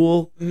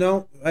school?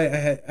 No, I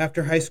had,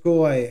 after high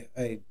school,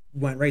 I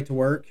went right to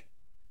work.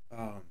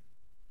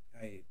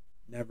 I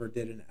never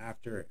did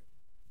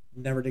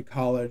never did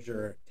college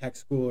or tech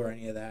school or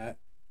any of that.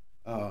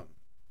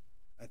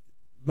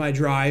 My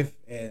drive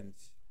and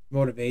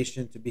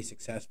motivation to be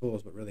successful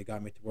is what really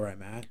got me to where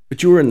I'm at.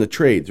 But you were in the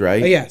trades,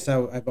 right? Yes,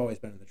 I've always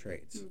been in the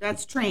trades.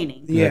 That's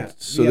training. Yeah.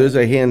 So there's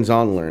a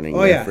hands-on learning.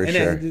 Oh there yeah, for and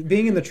sure.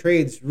 being in the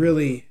trades,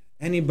 really,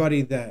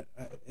 anybody that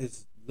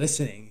is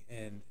listening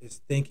and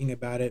is thinking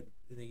about it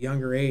in a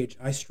younger age,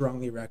 I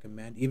strongly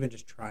recommend even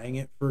just trying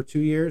it for 2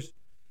 years.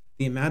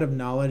 The amount of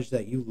knowledge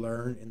that you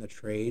learn in the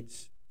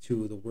trades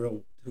to the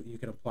world, you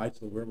can apply to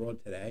the real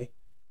world today,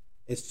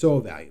 is so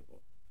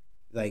valuable.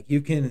 Like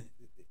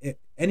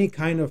any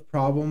kind of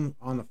problem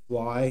on the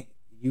fly,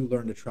 you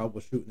learn to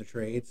troubleshoot in the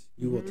trades.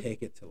 You will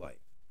take it to life,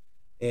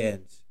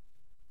 and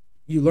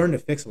you learn to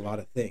fix a lot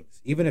of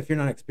things. Even if you're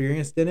not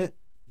experienced in it,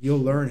 you'll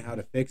learn how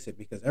to fix it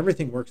because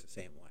everything works the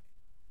same way.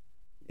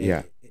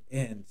 Yeah.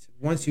 And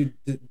once you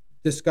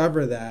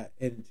discover that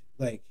and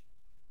like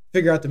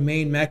figure out the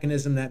main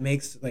mechanism that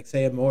makes, like,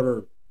 say, a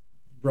motor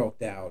broke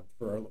down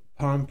for a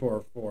pump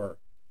or for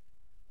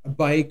a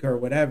bike or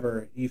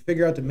whatever, you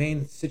figure out the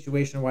main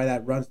situation why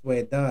that runs the way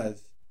it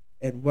does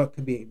and what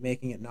could be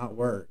making it not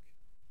work.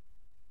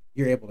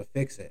 You're able to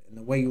fix it. And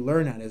the way you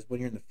learn that is when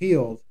you're in the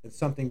field and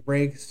something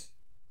breaks,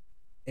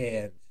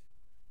 and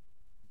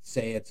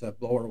say it's a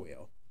blower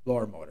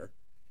motor,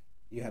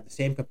 you have the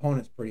same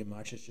components pretty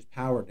much, it's just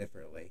powered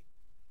differently.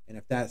 And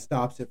if that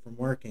stops it from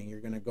working, you're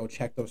going to go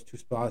check those two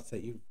spots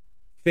that you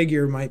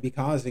figure might be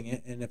causing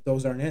it, and if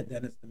those aren't it,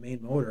 then it's the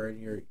main motor, and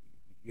you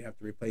have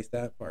to replace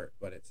that part.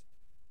 But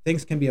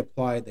things can be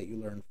applied that you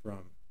learn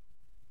from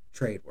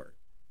trade work.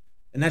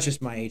 And that's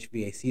just my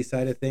HVAC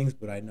side of things,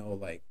 but I know,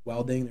 like,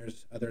 welding,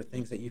 there's other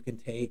things that you can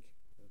take.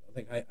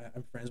 Like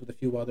I'm friends with a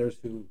few welders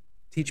who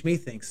teach me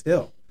things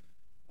still.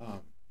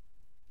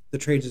 The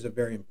trades is a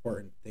very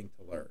important thing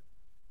to learn.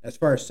 As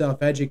far as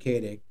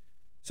self-educating,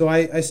 so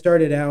I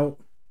started out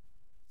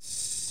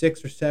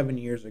 6 or 7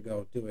 years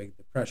ago doing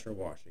the pressure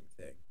washing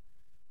thing,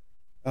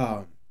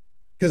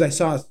 because I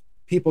saw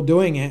people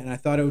doing it and I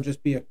thought it would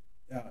just be a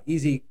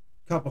easy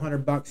couple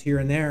 $100 here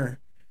and there.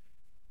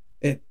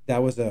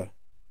 That was a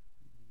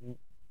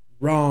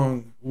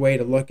wrong way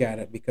to look at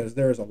it, because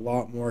there's a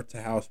lot more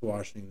to house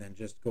washing than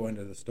just going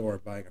to the store,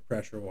 buying a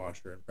pressure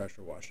washer and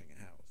pressure washing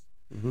a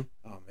house.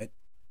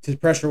 To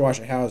pressure wash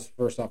a house,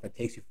 first off, it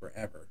takes you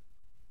forever.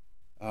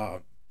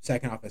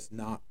 Second off, it's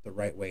not the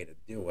right way to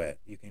do it.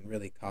 You can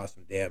really cause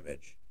some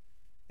damage.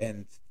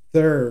 And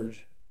third,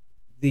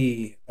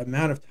 the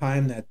amount of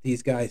time that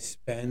these guys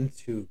spend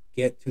to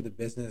get to the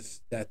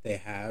business that they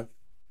have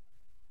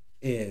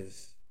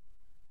is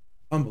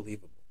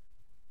unbelievable.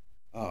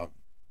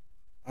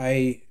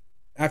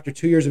 After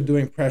 2 years of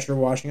doing pressure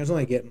washing, I was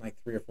only getting like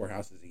 3 or 4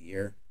 houses a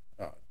year,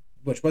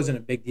 which wasn't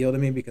a big deal to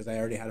me because I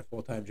already had a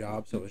full-time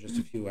job, so it was just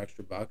a few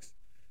extra bucks.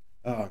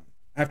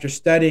 After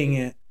studying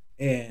it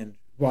and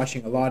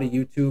watching a lot of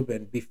YouTube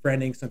and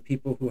befriending some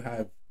people who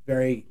have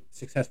very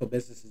successful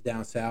businesses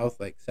down south,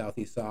 like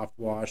Southeast Soft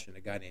Wash and a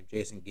guy named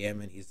Jason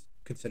Gammon, he's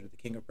considered the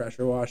king of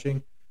pressure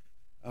washing,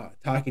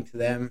 talking to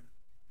them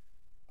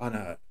on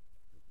a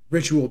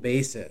ritual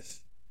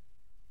basis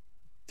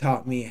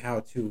taught me how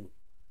to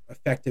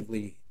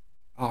effectively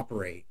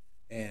operate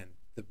and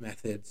the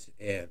methods.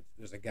 And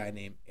there's a guy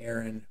named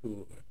Aaron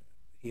who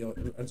he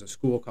runs a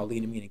school called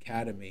Lean and Mean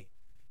Academy,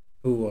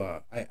 who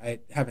I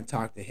haven't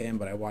talked to him,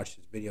 but I watched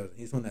his videos, and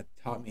he's the one that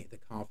taught me the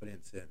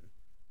confidence in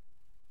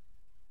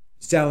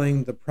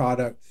selling the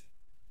product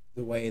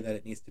the way that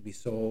it needs to be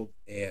sold,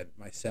 and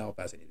myself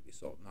as it needs to be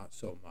sold, not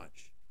so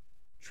much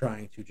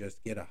trying to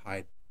just get a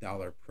high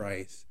dollar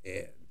price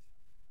and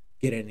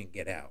get in and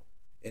get out.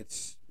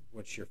 It's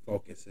what your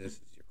focus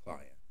is your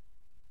client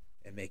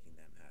and making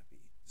them happy.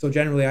 So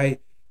generally,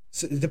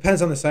 it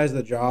depends on the size of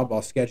the job.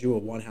 I'll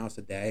schedule 1 house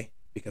a day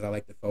because I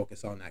like to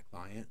focus on that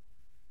client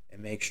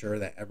and make sure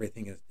that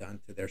everything is done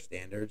to their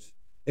standards.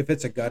 If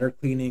it's a gutter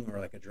cleaning or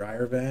like a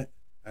dryer vent,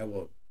 I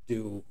will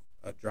do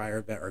a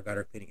dryer vent or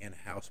gutter cleaning and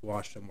a house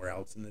wash somewhere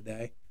else in the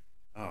day,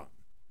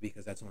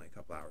 because that's only a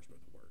couple hours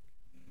worth of work.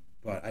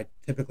 But I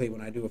typically,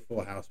 when I do a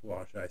full house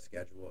wash, I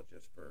schedule it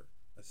just for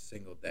a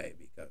single day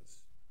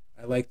because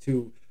I like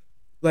to,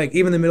 like,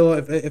 even in the middle,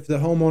 if the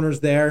homeowner's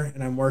there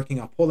and I'm working,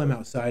 I'll pull them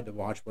outside to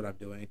watch what I'm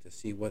doing to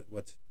see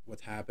what's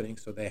happening,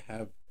 so they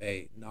have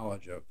a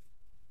knowledge of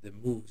the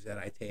moves that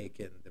I take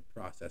and the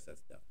process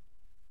that's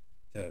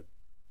done.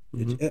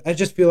 I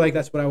just feel like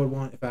that's what I would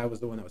want if I was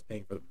the one that was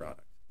paying for the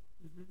product.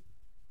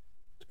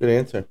 It's a good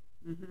answer.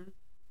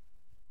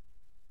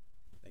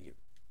 Thank you.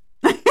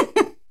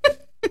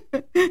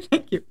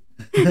 Thank you.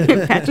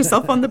 Pat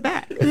yourself on the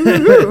back.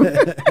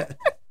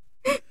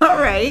 All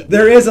right.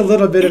 There is a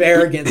little bit of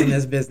arrogance in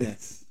this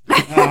business.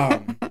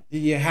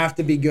 you have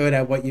to be good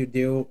at what you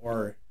do,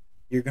 or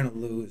you're gonna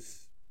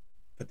lose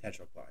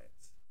potential clients.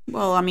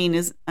 Well,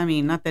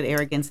 not that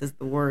arrogance is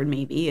the word.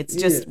 Maybe it's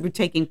just we're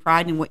taking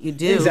pride in what you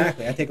do.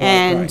 Exactly, I take a lot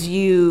of pride. And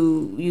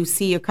you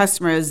see your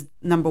customer as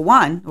number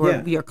one, or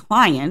your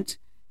client.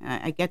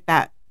 I get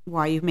that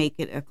why you make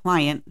it a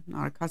client,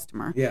 not a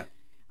customer. Yeah.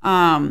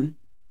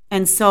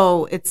 And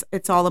so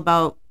it's all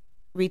about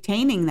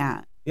retaining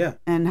that. Yeah.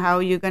 And how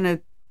you're gonna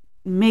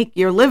make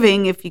your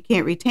living if you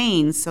can't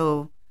retain.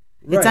 So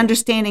it's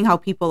understanding how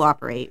people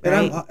operate.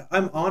 Right. And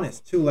I'm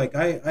honest too. Like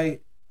I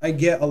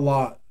get a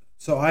lot.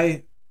 So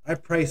I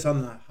price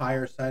on the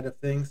higher side of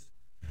things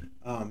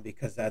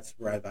because that's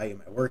where I value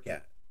my work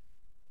at.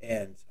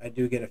 And I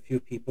do get a few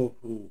people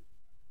who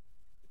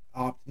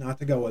opt not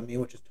to go with me,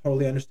 which is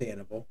totally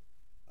understandable.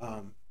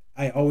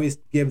 I always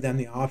give them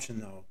the option,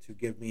 though, to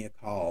give me a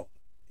call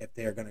if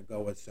they're going to go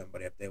with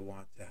somebody, if they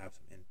want to have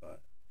some input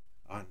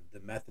on the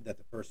method that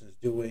the person is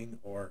doing.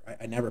 Or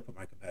I never put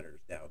my competitors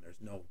down. There's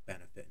no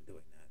benefit in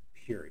doing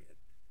that, period.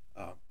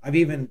 I've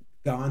even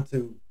gone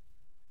to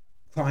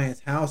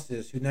clients'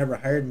 houses who never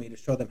hired me to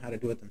show them how to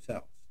do it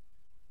themselves,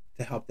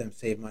 to help them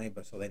save money,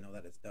 but so they know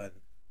that it's done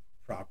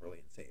properly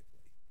and safely.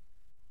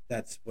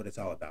 That's what it's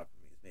all about for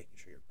me, is making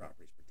sure your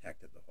property is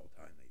protected the whole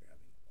time that you're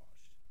having it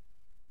washed.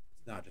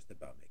 It's not just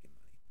about making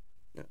money.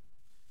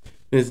 Yeah.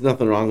 There's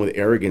nothing wrong with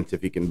arrogance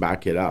if you can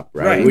back it up,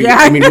 right? Right. When Yeah.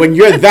 I mean, when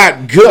you're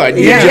that good,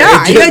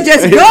 you're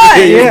just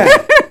good.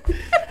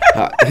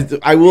 Yeah.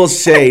 I will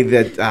say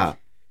that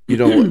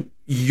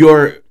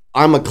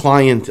I'm a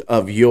client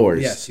of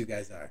yours. Yes, you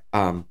guys are.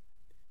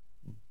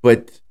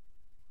 But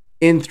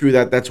through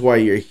that's why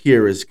you're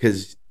here, is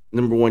because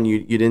number one, you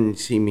didn't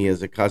see me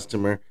as a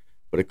customer,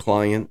 but a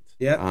client.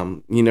 Yeah.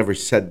 You never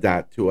said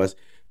that to us,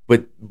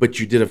 but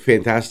you did a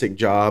fantastic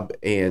job,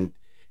 and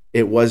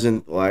it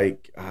wasn't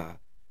like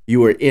you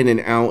were in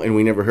and out and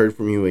we never heard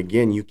from you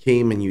again. You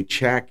came and you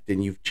checked,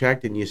 and you've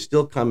checked, and you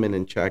still come in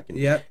and check and,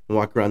 and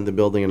walk around the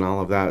building and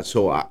all of that.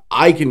 So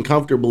I can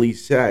comfortably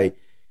say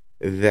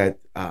that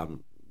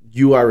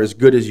you are as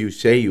good as you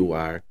say you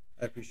are.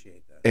 I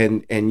appreciate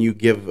that. And you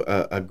give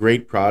a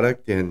great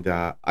product, and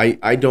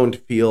I don't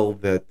feel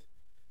that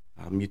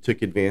you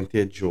took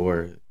advantage,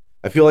 or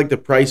I feel like the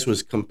price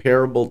was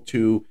comparable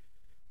to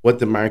what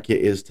the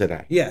market is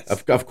today. Yes.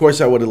 Of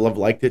course, I would have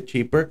liked it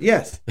cheaper.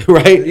 Yes.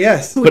 Right?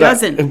 Yes. Who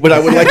doesn't? But I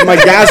would like my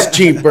gas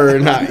cheaper,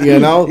 and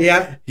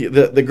Yeah.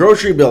 the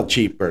grocery bill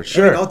cheaper.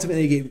 Sure. And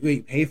ultimately, you get what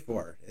you pay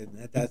for.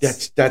 And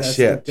that's it.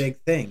 the big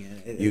thing.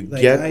 You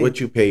get what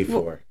you pay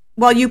for.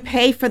 Well, you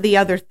pay for the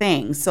other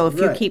things. So if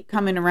you Right. keep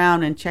coming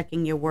around and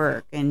checking your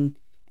work, and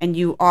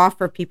you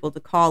offer people to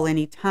call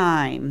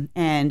anytime,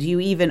 and you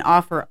even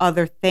offer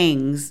other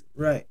things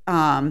Right.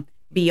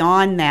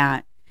 beyond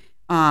that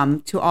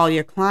to all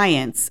your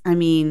clients. I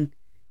mean,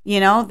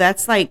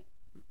 that's like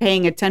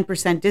paying a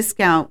 10%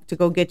 discount to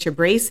go get your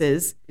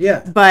braces.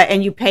 Yeah.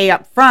 And you pay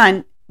up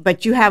front,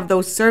 but you have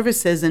those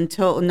services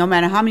until no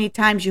matter how many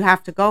times you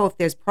have to go if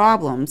there's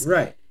problems.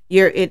 Right.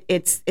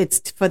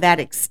 It's for that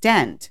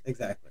extent.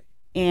 Exactly.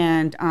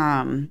 And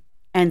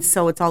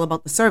so it's all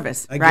about the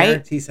service, I right?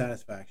 guarantee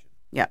satisfaction.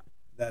 Yeah.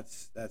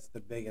 That's the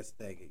biggest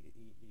thing.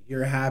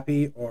 You're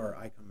happy, or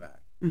I come back.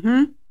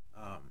 Mm-hmm.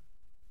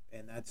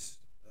 And that's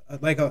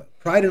like a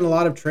pride in a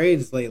lot of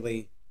trades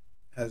lately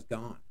has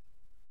gone.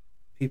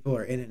 People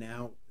are in and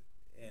out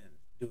and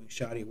doing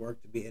shoddy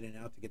work to be in and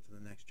out to get to the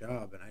next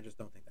job, and I just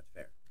don't think that's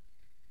fair.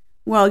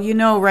 Well,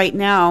 right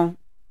now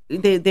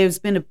there's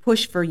been a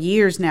push for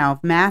years now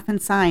of math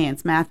and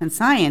science,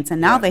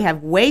 and now they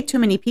have way too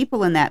many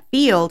people in that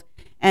field,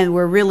 and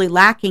we're really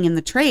lacking in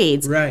the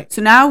trades. Right.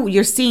 So now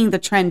you're seeing the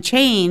trend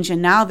change,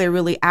 and now they're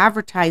really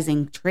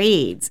advertising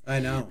trades. I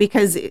know.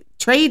 Because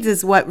trades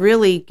is what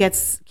really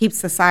keeps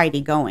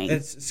society going.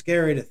 It's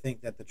scary to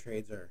think that the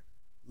trades are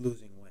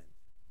losing wind.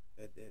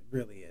 It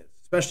really is,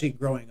 especially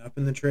growing up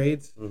in the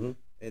trades. Mm-hmm.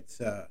 It's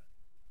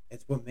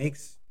what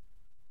makes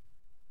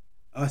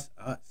us.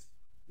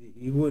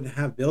 You wouldn't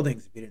have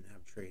buildings if you didn't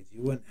have trades.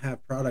 You wouldn't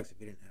have products if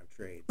you didn't have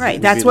trades. Right.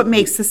 That's what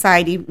makes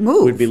society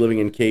move. We'd be living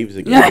in caves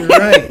again.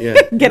 Right.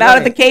 Yeah. Get out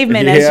of the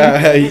caveman,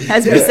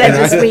 as we said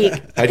this week.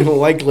 I don't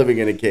like living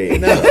in a cave.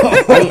 No.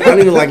 I don't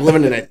even like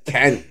living in a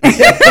tent.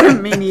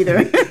 Me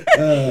neither.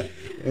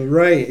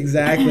 Right,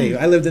 exactly.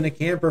 I lived in a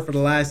camper for the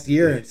last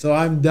year, so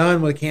I'm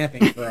done with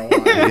camping for a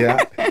while.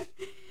 Yeah.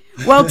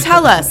 Well,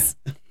 tell us,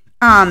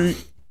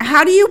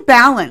 how do you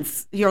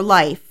balance your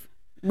life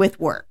with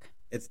work?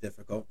 It's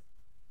difficult.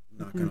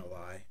 I'm not going to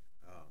lie.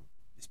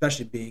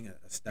 Especially being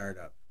a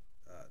startup.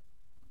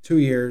 2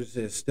 years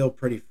is still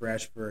pretty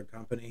fresh for a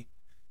company.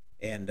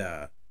 And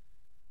a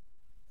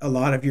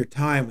lot of your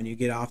time when you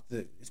get off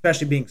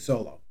especially being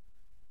solo,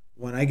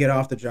 when I get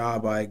off the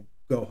job, I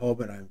go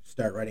home and I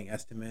start writing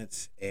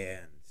estimates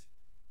and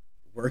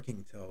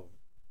working till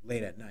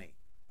late at night.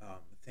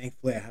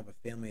 Thankfully, I have a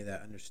family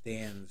that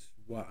understands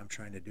what I'm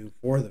trying to do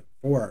for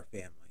our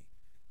family,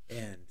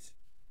 and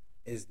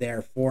is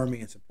there for me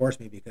and supports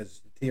me,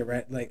 because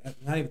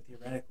not even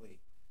theoretically,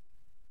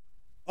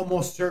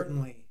 almost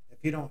certainly, if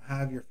you don't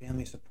have your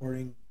family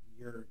supporting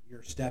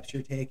your steps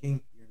you're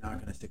taking, you're not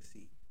going to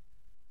succeed.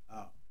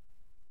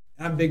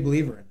 And I'm a big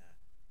believer in that.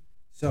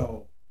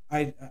 So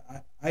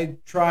I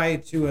try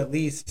to at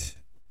least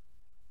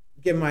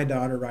give my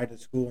daughter a ride to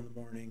school in the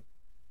morning,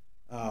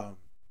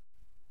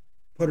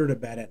 put her to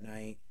bed at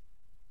night.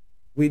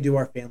 We do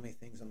our family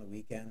things on the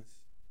weekends.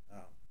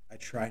 I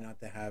try not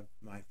to have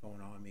my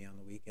phone on me on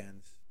the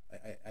weekends.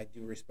 I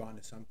do respond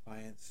to some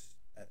clients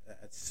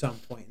at some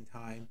point in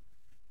time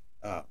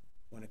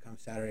when it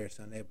comes Saturday or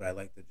Sunday, but I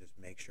like to just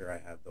make sure I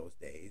have those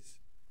days.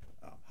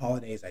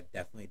 Holidays, I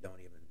definitely don't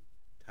even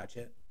touch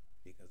it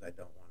because I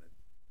don't want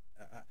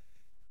to.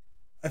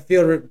 I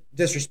feel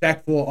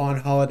disrespectful on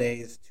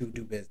holidays to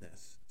do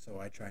business, so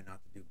I try not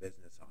to do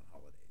business on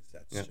holidays.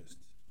 That's just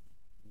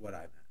what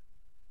I'm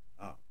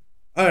at.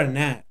 Other than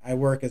that, I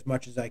work as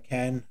much as I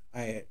can.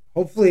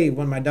 Hopefully,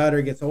 when my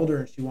daughter gets older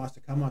and she wants to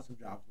come on some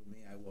jobs with me,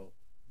 I will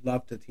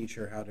love to teach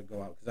her how to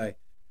go out because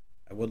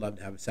I would love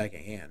to have a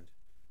second hand.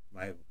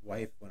 My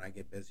wife, when I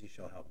get busy,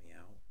 she'll help me out.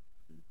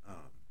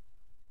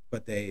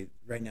 But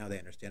right now they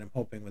understand. I'm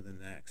hoping within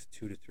the next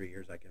 2 to 3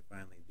 years I can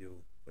finally do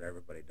what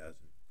everybody does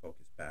and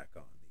focus back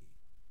on the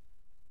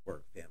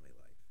work family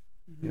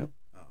life.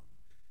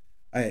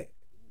 Yep.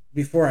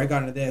 Before I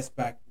got into this,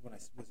 back when I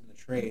was in the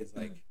trades,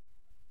 like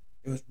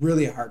it was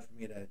really hard for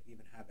me to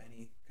even have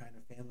any kind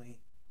of family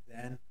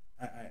then.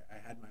 I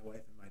had my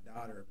wife and my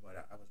daughter,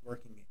 but I was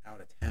working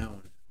out of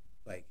town.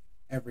 Like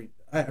I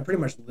pretty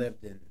much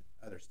lived in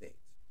other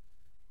states,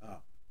 and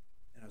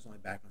I was only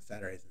back on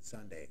Saturdays and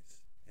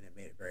Sundays, and it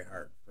made it very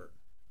hard for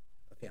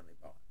a family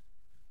bond.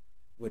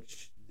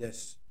 Which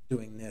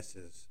doing this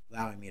is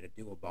allowing me to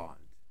do a bond,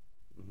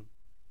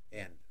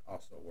 and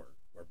also work.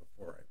 Where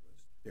before it was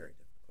very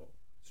difficult,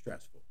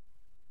 stressful.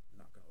 I'm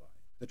not gonna lie.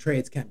 The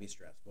trades can be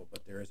stressful,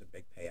 but there is a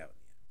big payout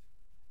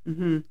in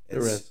the end.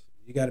 There is.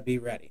 You got to be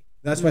ready.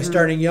 That's why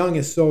starting young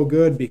is so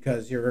good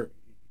because you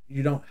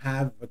don't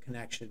have a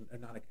connection, or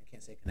not. I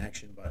can't say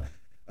connection, but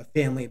a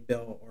family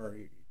bill, or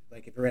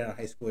like if you're right out of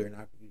high school,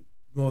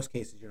 most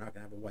cases you're not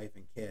gonna have a wife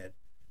and kid,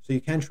 so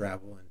you can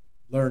travel and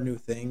learn new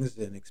things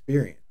and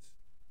experience,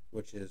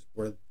 which is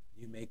where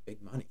you make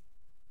big money.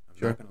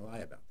 I'm not gonna lie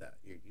about that.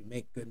 You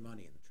make good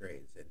money in the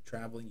trades, and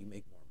traveling you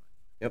make more money.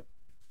 Yep.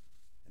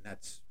 And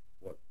that's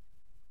what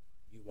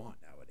you want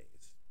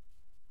nowadays.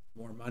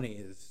 More money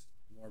is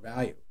more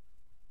value,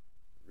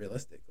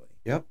 realistically.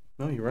 Yep.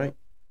 No, you're right.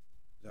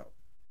 So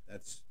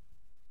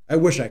I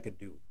wish I could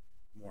do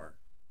more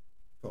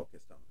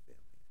focused on the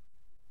family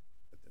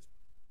at this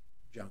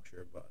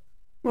juncture, but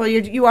Well,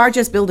 you are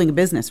just building a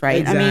business,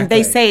 right? Exactly. I mean,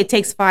 they say it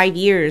takes 5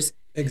 years.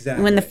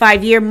 exactly. When the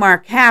 5-year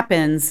mark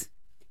happens,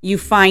 you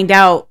find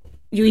out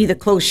you either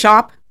close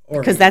shop,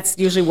 Or- because that's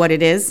usually what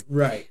it is,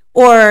 right,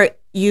 or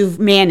you've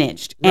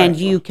managed and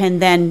Right. you can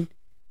then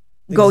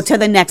go to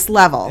the next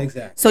level.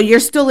 Exactly. So you're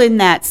still in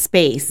that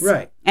space.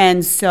 right.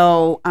 And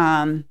so,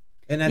 And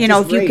at You know,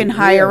 this if you rate, can we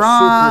hire are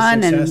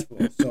on super and-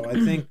 successful. So I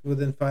think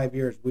within 5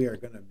 years we are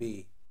going to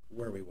be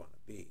where we want to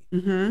be.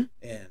 mhm.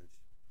 And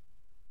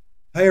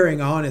hiring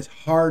on is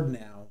hard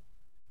now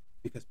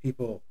because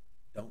people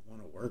don't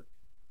want to work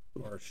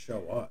or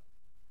show up.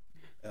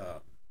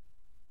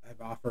 I've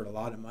offered a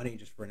lot of money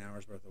just for an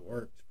hour's worth of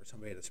work for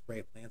somebody to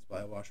spray plants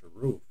while I wash a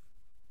roof,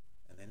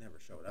 and they never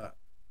showed up.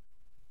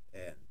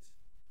 And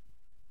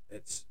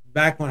it's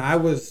back when I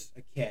was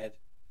a kid,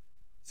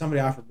 somebody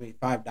offered me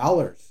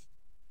 $5.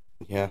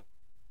 Yeah.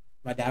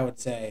 My dad would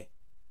say,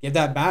 "Give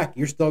that back.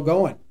 You're still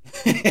going."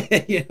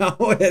 You know,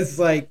 it's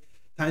like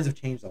times have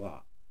changed a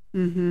lot.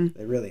 Mhm.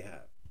 They really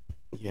have.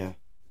 Yeah.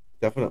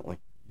 Definitely.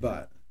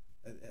 But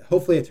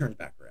hopefully it turns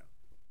back around.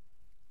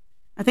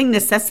 I think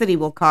necessity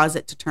will cause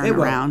it to turn It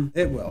will. around.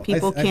 It will.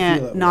 People I feel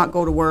can't it not will.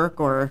 go to work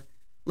or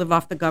live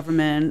off the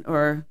government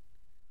or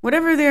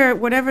whatever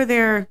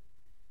their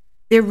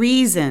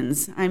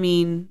reasons. I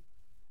mean,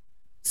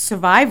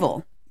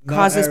 survival Not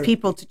causes every-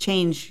 people to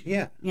change.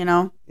 Yeah, You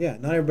know. yeah.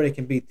 Not everybody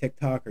can be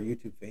TikTok or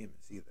YouTube famous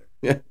either.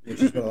 Yeah.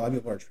 Which is what a lot of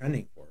people are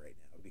trending for right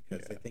now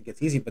because they think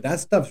it's easy. But that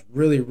stuff's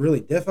really, really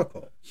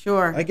difficult.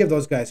 Sure. I give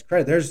those guys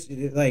credit. There's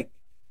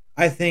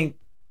I think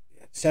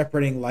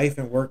separating life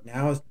and work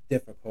now is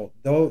difficult.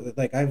 Though,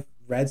 I've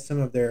read some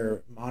of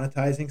their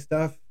monetizing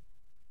stuff,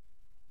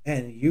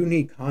 and you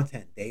need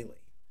content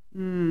daily,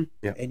 Mm,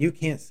 and you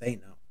can't say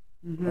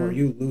no, mhm. or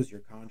you lose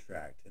your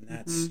contract, and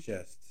that's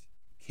just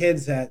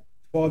kids at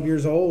 12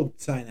 years old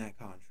sign that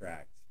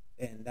contract,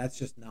 and that's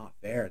just not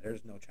fair.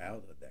 There's no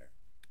childhood there.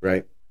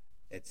 Right.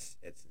 It's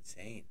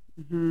insane.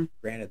 Mhm.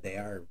 Granted, they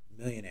are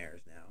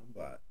millionaires now,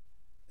 but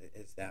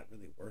is that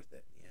really worth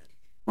it in the end?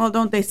 Well,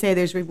 don't they say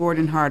there's reward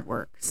in hard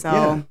work? So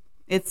Yeah.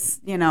 it's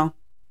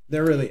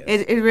There really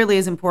is. it really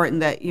is important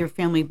that your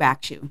family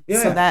backs you.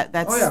 Yeah. So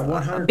that's Oh, yeah, a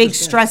 100%. big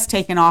stress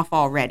taken off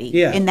already.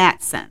 Yeah. In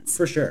that sense.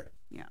 For sure.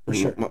 Yeah. For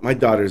sure. My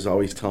daughters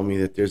always tell me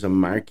that there's a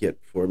market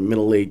for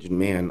middle-aged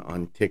men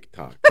on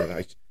TikTok.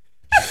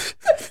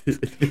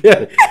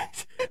 Yeah.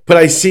 But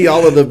I see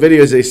all of the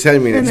videos they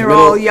send me, And it's they're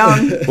all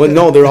young. Well,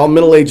 no, they're all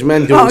middle-aged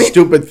men doing Oh, yeah.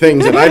 stupid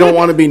things that I don't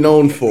want to be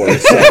known for.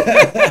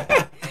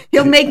 So,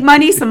 He'll make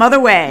money some other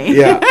way.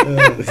 yeah.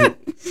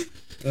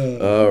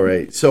 All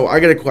right. So I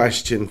got a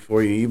question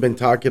for you. You've been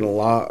talking a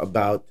lot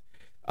about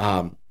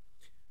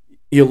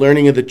your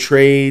learning of the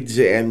trades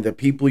and the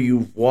people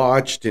you've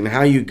watched and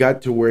how you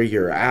got to where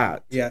you're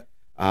at. Yeah.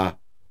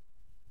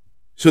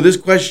 So this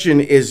question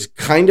is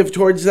kind of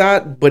towards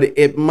that, but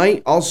it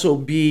might also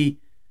be,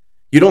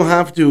 you don't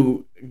have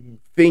to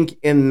think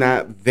in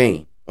that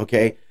vein,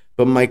 okay?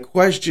 But my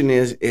question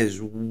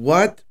is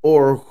what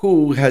or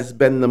who has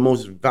been the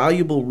most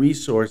valuable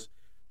resource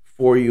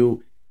for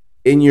you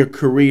in your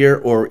career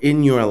or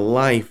in your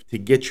life to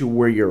get you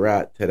where you're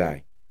at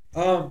today?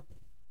 But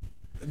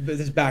this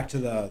is back to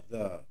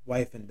the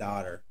wife and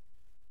daughter.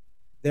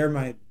 They're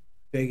my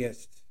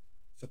biggest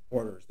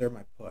supporters. They're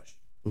my push.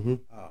 Mm-hmm.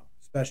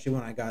 Especially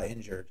when I got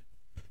injured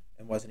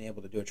and wasn't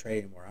able to do a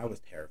trade anymore. I was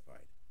terrified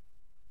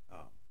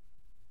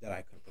that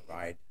I couldn't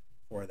provide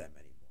for them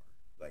anymore.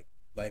 Like,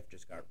 life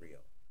just got real.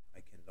 I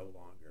can no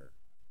longer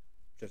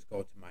just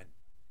go to my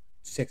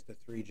 6 to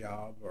 3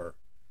 job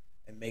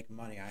and make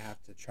money. I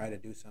have to try to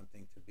do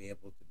something to be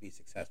able to be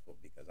successful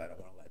because I don't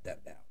want to let them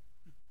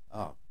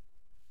down.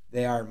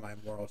 They are my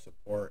moral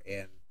support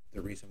and the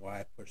reason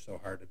why I push so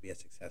hard to be as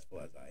successful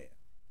as I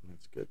am.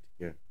 That's good to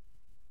hear.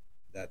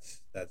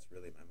 That's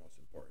really my most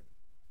important.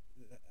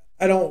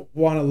 I don't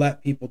want to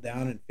let people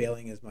down, and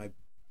failing is my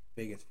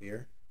biggest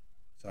fear,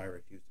 so I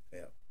refuse to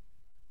fail.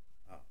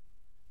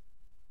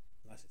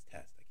 Unless it's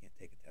test. I can't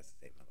take a test to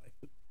save my life.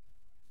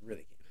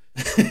 Really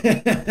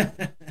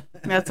can't.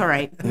 That's all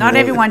right. Not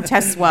everyone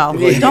tests well.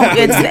 Yeah. Don't.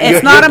 It's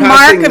You're not a mark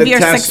passing of the your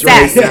test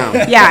right success.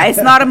 now. Yeah,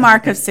 it's not a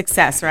mark of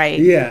success, right?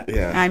 Yeah.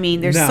 I mean,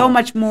 there's No. so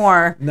much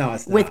more No,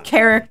 it's with not.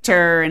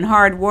 character and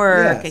hard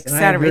work, Yes, and I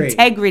etc., agree.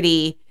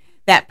 integrity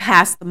that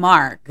pass the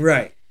mark.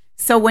 Right.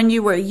 So when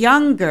you were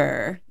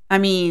younger, I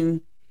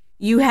mean,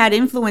 you had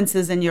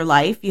influences in your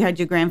life. You had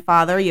your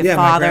grandfather, your My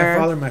father,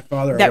 grandfather, my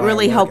father. are that why I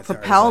really work helped as hard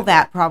as propel I do.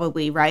 that,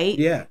 probably, right?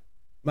 Yeah.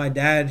 My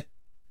dad,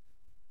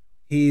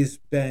 he's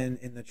been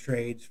in the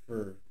trades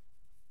for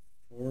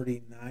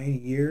 49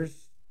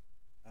 years.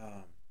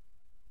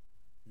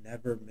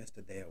 Never missed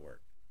a day of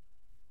work.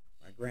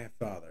 My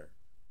grandfather,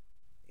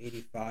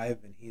 85,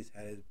 and he's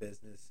had his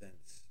business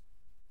since,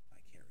 I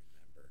can't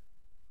remember,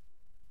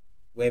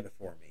 way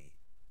before me.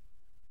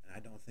 And I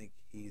don't think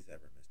he's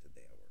ever missed a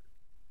day of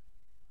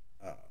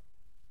work.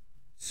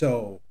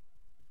 So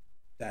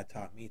that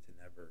taught me to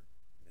never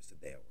miss a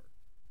day of work.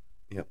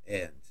 Yep.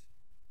 And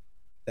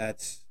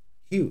that's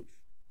huge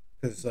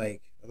because,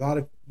 like,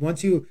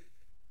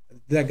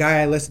 that guy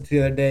I listened to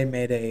the other day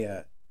made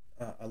a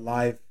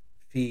live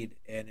feed,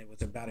 and it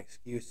was about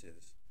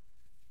excuses,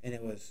 and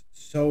it was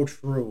so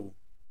true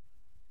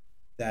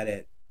that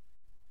it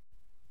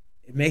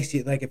makes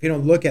you, like, if you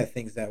don't look at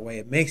things that way,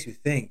 it makes you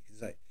think.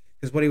 It's like,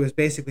 because what he was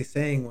basically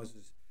saying was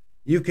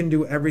you can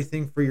do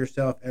everything for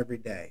yourself every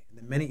day, and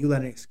the minute you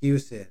let an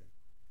excuse in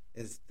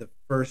is the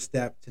first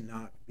step to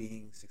not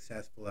being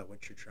successful at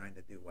what you're trying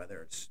to do,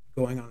 whether it's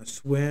going on a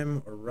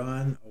swim or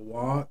run, a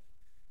walk.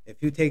 If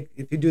you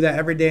do that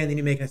every day and then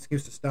you make an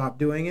excuse to stop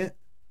doing it,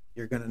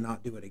 you're going to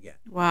not do it again.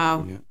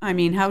 Wow. Yeah. I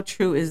mean, how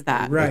true is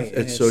that? Right.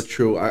 It's so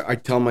true. I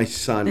tell my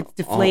son It's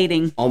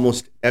deflating.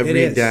 almost every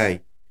It is.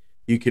 day,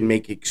 you can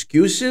make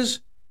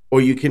excuses or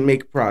you can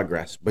make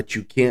progress, but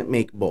you can't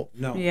make both.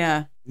 No.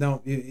 Yeah.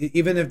 No.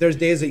 Even if there's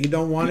days that you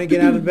don't want to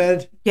get out of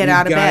bed, Get you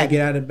out of gotta bed.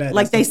 Get out of bed.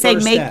 Like That's they the say,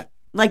 first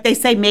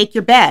step. make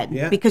your bed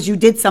Yeah. because you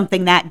did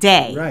something that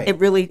day. Right. It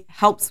really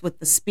helps with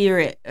the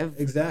spirit of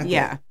Exactly.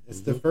 Yeah.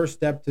 It's the first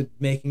step to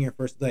making your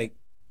first, like,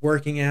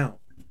 working out.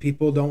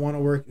 People don't want to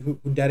work who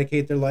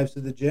dedicate their lives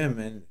to the gym,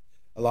 and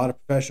a lot of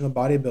professional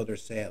bodybuilders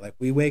say it. Like,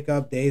 we wake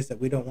up days that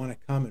we don't want to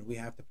come, and we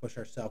have to push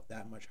ourselves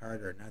that much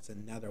harder, and that's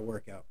another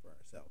workout for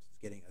ourselves. It's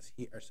getting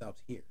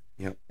ourselves here.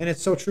 Yep. And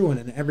it's so true on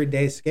an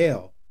everyday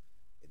scale.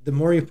 The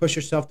more you push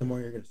yourself, the more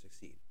you're going to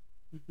succeed.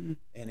 Mhm.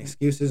 And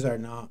excuses are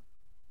not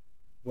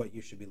what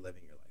you should be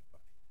living your life by.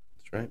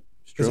 That's right.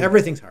 It's Because true.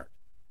 everything's hard.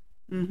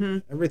 Mm-hmm.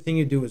 Everything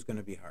you do is going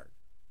to be hard.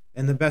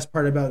 And the best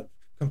part about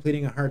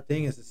completing a hard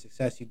thing is the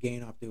success you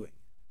gain off doing it.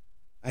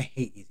 I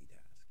hate easy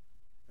tasks.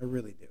 I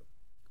really do.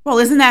 Well,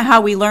 isn't that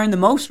how we learn the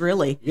most,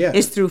 really? Yeah.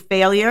 Is through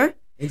failure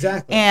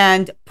Exactly.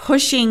 and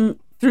pushing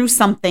through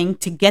something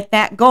to get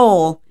that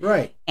goal.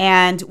 Right.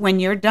 And when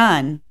you're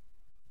done,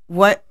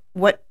 what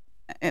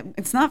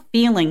it's not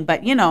feeling,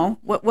 but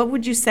what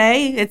would you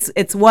say?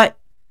 It's what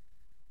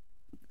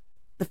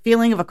the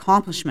feeling of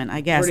accomplishment,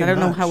 I guess. Pretty I don't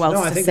know much. how else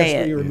No, I to think say that's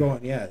where it. you were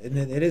going. Yeah. And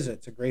it is.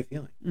 It's a great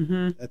feeling.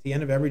 Mm-hmm. At the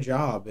end of every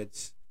job,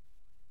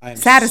 I'm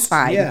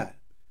Satisfied. Yeah.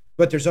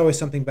 But there's always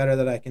something better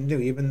that I can do.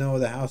 Even though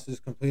the house is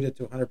completed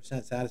to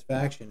 100%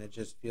 satisfaction, it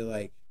just feel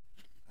like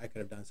I could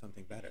have done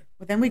something better.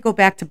 Well, then we go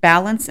back to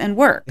balance and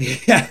work.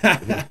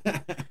 Yeah.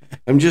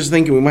 I'm just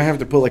thinking we might have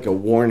to put like a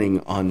warning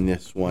on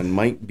this one.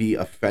 Might be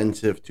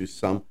offensive to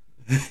some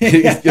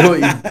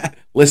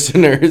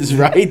listeners,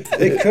 right?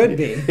 It could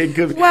be. It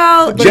could.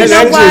 Well, Gen you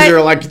know Xers what?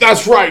 are like,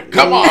 that's right.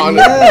 Come on.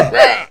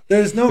 Yeah.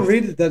 There's no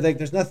reason that, like,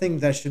 there's nothing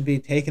that should be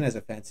taken as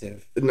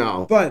offensive.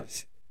 No.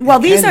 But Well,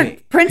 it these can are be.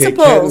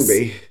 principles, It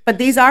can be. but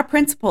these are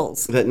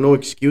principles. That no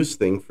excuse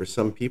thing for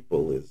some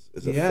people is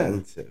Yeah.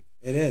 offensive.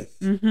 It is.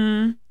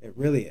 Mm-hmm. It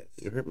really is.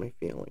 You hurt my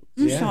feelings.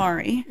 I'm Yeah.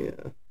 sorry. Yeah.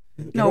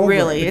 Get No, over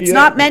really. it. It's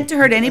not meant to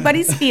hurt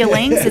anybody's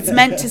feelings. It's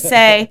meant to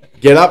say,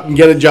 Get up and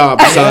get a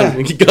job, son.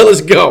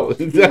 Let's go.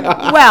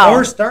 well,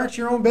 Or start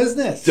your own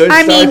business. Just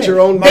I start mean, your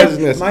own my-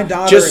 business. my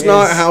daughter Just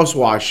not is- house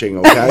washing,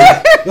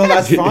 okay? No,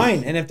 that's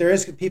fine. And if there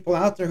is people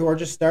out there who are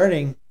just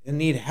starting and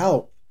need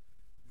help,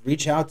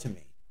 reach out to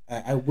me.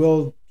 I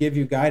will give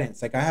you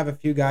guidance. Like I have a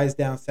few guys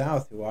down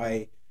south who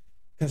I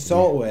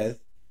consult with.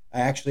 I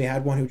actually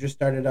had one who just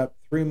started up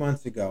 3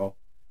 months ago,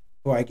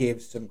 who I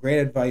gave some great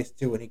advice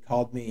to, and he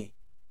called me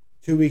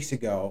 2 weeks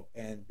ago.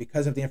 And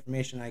because of the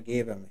information I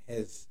gave him,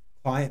 his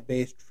client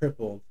base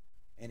tripled,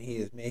 and he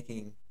is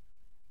making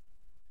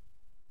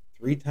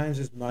 3 times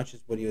as much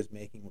as what he was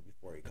making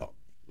before he called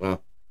me.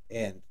 Wow.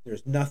 And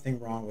there's nothing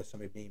wrong with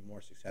somebody being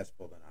more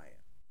successful than I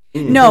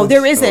am. no,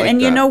 there I isn't. like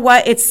And you that. know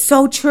what? It's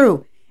so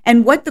true.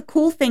 And what the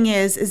cool thing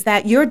is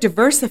that you're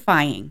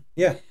diversifying.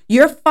 Yeah.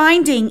 You're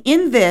finding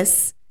in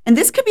this, and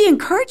this could be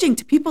encouraging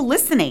to people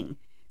listening.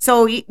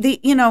 So,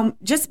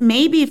 just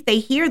maybe if they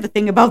hear the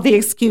thing about the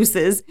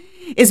excuses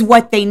is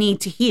what they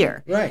need to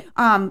hear. Right.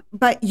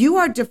 But you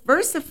are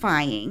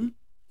diversifying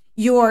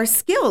your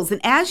skills.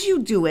 And as you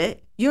do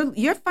it,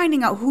 you're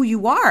finding out who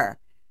you are.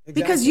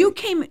 Because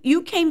Exactly.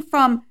 you came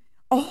from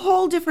a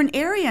whole different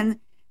area. And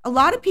a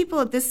lot of people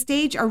at this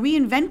stage are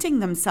reinventing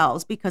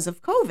themselves because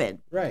of COVID.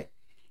 Right.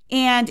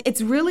 And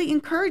it's really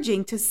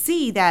encouraging to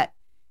see that,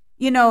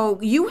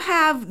 you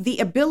have the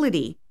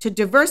ability to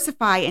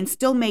diversify and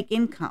still make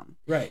income.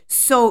 Right.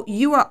 So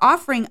you are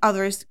offering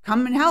others,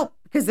 come and help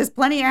because there's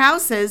plenty of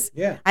houses.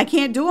 Yeah. I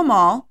can't do them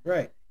all.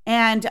 Right.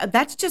 And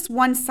that's just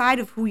one side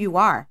of who you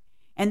are.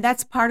 And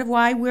that's part of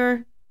why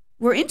we're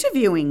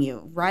interviewing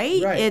you,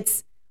 right? Right.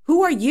 It's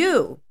who are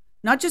you?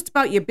 Not just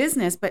about your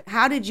business, but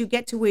how did you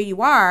get to where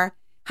you are?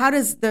 How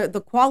does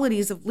the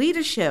qualities of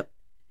leadership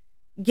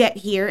get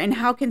here, and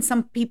how can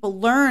some people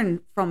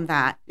learn from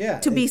that Yeah.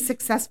 to be it's-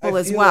 successful I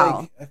as feel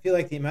well? I feel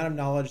like the amount of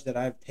knowledge that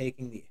I've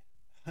taken the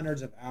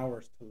hundreds of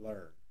hours to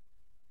learn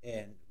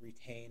and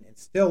retain and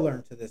still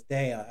learn to this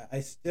day.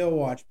 I still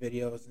watch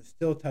videos and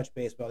still touch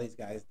base with all these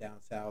guys down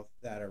south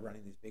that are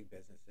running these big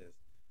businesses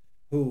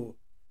who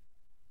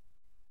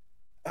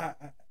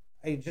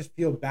I just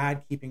feel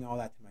bad keeping all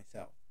that to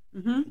myself.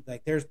 Mm-hmm.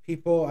 Like there's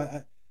people,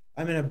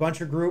 I'm in a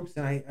bunch of groups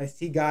and I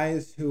see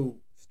guys who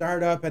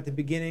start up at the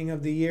beginning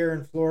of the year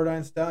in Florida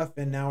and stuff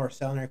and now are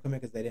selling their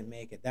equipment because they didn't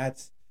make it.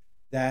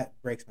 That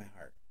breaks my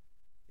heart.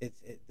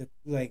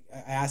 Like I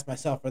ask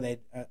myself, are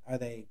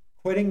they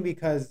quitting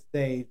because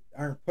they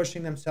aren't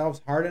pushing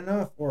themselves hard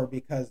enough, or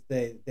because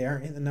they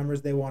aren't in the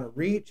numbers they want to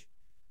reach,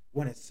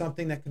 when it's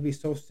something that could be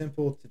so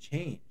simple to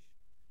change?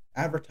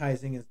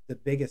 Advertising is the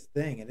biggest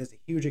thing. It is a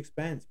huge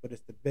expense, but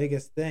it's the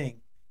biggest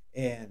thing.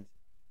 And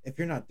if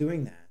you're not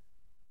doing that,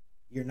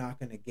 you're not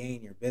going to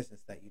gain your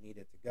business that you need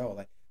it to go.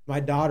 Like my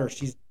daughter,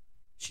 she's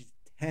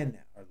 10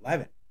 or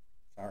 11.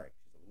 Sorry,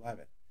 she's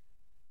 11.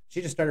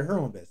 She just started her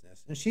own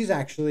business, and she's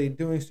actually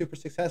doing super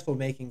successful,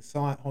 making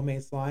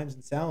homemade slimes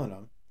and selling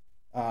them.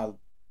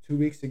 2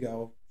 weeks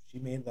ago, she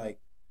made like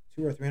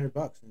 $200 or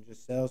 $300 in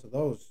just sales of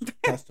those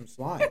custom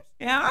slimes.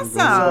 Awesome.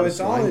 So it's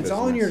Slime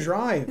all in your business.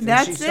 drive. And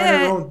That's she started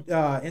her it. own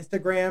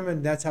Instagram,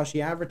 and that's how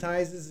she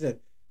advertises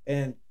it.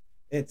 And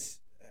it's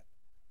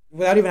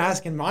without even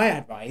asking my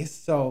advice.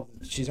 So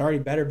she's already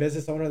a better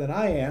business owner than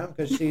I am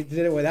because she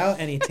did it without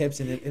any tips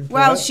and input.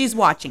 Well, she's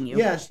watching you.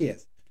 Yeah, she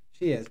is.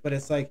 She is. But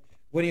it's like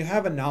when you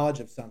have a knowledge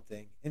of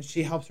something, and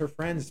she helps her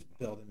friends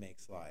build and make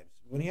slides.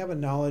 When you have a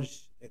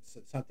knowledge, it's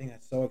something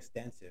that's so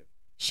extensive.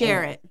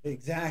 Share it.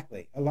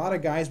 Exactly. A lot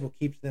of guys will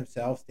keep to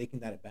themselves thinking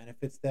that it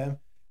benefits them.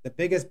 The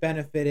biggest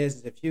benefit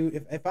is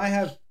if I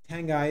have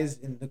 10 guys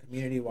in the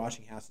community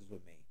washing houses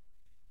with me,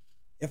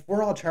 if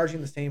we're all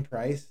charging the same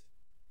price,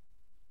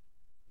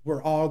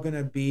 we're all going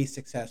to be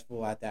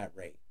successful at that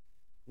rate.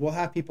 We'll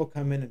have people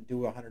come in and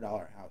do $100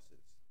 houses.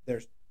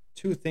 There's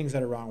 2 things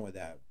that are wrong with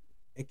that.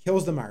 It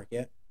kills the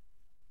market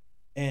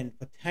and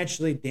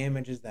potentially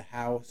damages the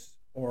house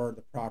or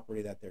the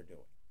property that they're doing,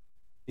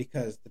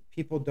 because the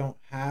people don't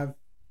have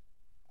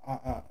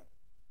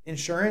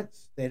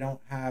insurance. They don't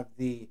have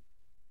the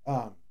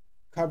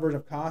coverage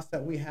of costs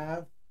that we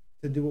have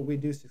to do what we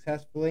do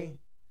successfully,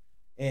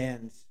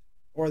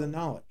 or the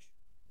knowledge.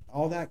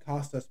 All that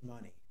costs us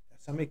money.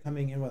 Somebody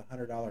coming in with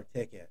 $100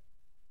 ticket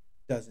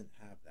doesn't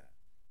have that.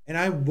 And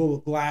I will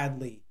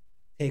gladly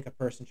take a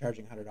person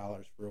charging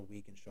 $100 for a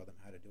week and show them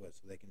how to do it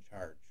so they can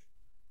charge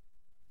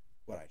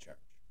what I charge.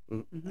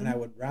 Mhm. And I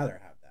would rather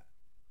have that.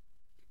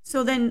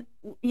 So then,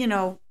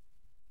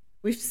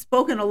 we've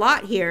spoken a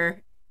lot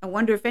here. I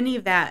wonder if any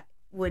of that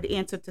would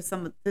answer to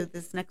some of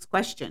this next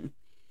question.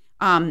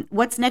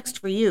 What's next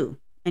for you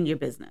and your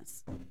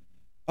business?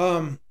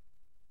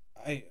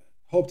 I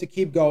hope to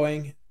keep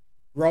going.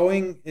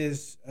 Growing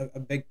is a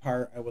big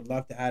part. I would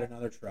love to add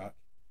another truck.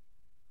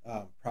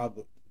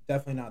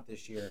 Definitely not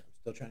this year. I'm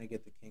still trying to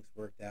get the kinks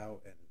worked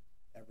out and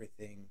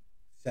everything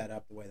set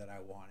up the way that I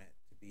want it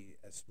to be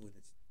as smooth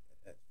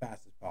as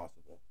fast as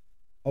possible.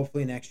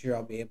 Hopefully next year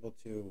I'll be able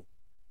to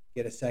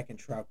get a second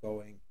truck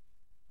going.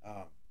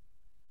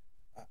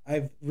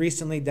 I've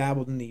recently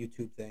dabbled in the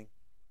YouTube thing.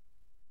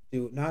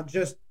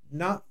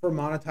 Not for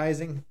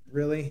monetizing,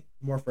 really,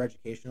 more for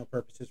educational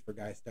purposes for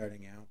guys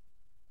starting out.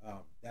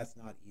 That's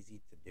not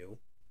easy to do.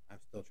 I'm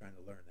still trying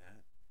to learn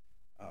that.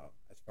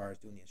 As far as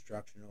doing the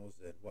instructionals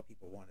and what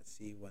people want to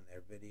see when I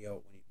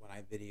video,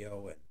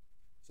 and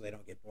so they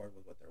don't get bored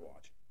with what they're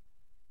watching.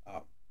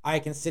 I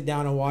can sit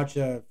down and watch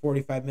a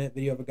 45-minute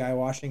video of a guy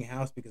washing a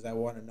house because I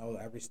want to know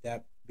every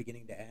step,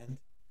 beginning to end.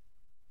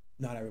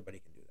 Not everybody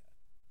can do that.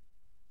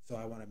 So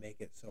I want to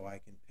make it so I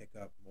can pick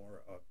up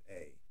more of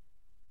a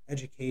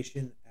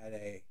education at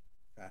a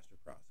faster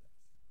process.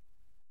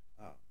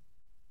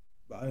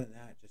 But other than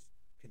that, just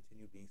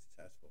continue being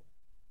successful.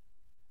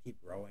 Keep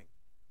growing.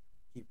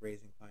 Keep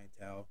raising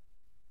clientele.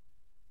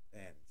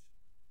 And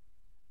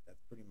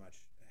that's pretty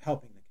much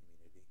helping the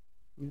community.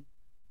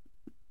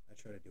 I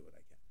try to do what I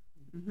can.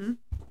 Mm-hmm.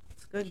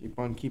 It's good. Keep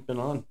on keeping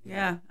on.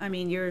 Yeah, I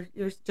mean, you're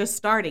just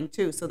starting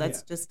too, so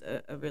that's just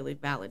a really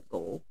valid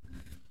goal.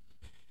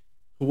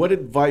 What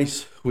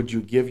advice would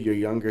you give your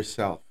younger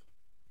self?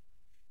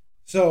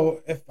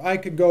 So if I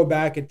could go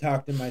back and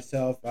talk to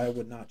myself, I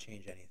would not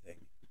change anything.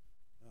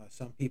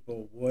 Some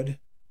people would.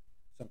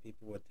 Some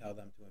people would tell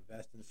them to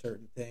invest in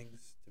certain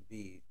things to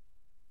be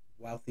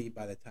wealthy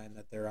by the time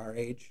that they're our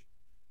age.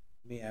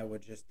 Me, I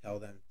would just tell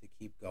them to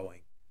keep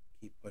going,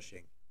 keep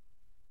pushing,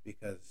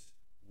 because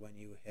when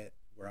you hit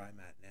where I'm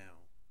at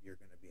now, you're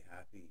going to be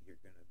happy. You're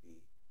going to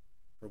be,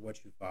 for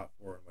what you fought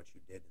for and what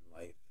you did in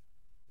life,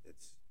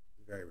 it's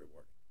very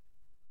rewarding.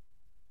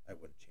 I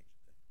wouldn't change a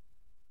thing.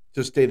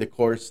 Just stay the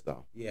course,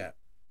 though. Yeah,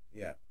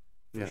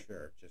 for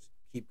sure. Just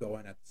keep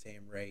going at the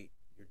same rate.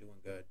 You're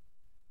doing good.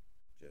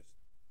 Just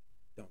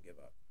don't give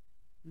up.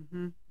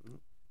 Mm-hmm.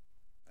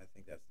 I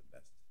think that's the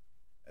best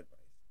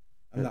advice.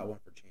 I'm not one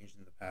for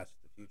changing the past to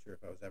the future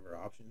if I was ever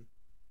optioned,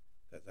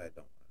 because I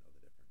don't want to know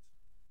the difference.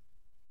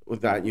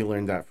 With that, you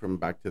learned that from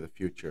Back to the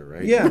Future,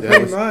 right? Yeah,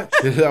 pretty much.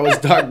 That was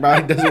Doc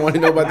Brown doesn't want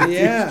to know about the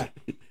future.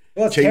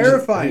 Well, it's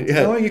terrifying.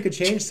 Knowing you could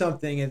change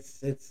something,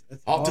 it's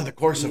alter the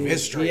course of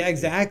history. Yeah,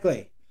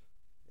 exactly.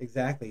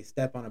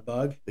 Step on a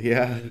bug.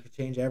 Yeah. And you could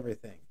change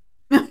everything.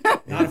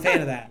 Not a fan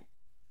of that.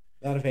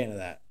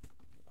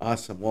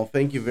 Awesome. Well,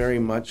 thank you very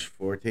much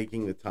for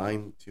taking the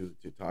time to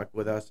talk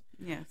with us.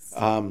 Yes.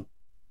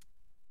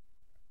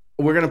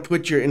 We're going to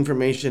put your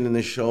information in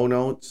the show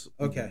notes.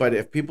 Okay. But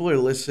if people are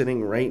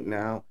listening right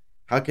now,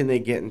 how can they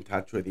get in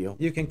touch with you?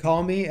 You can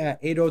call me at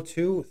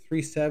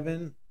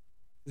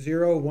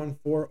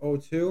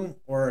 802-370-1402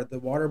 or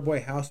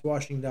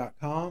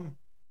thewaterboyhousewashing.com.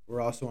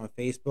 We're also on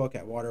Facebook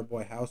at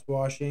Waterboy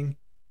Housewashing,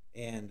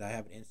 and I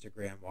have an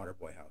Instagram,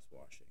 Waterboy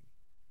Housewashing.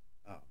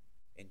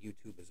 And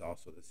YouTube is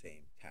also the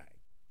same tag.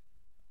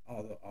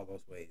 All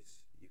those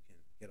ways you can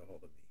get a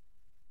hold of me.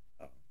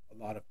 A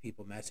lot of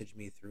people message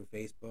me through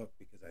Facebook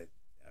because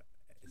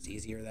it's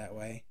easier that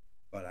way.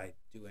 But I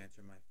do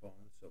answer my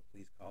phone, so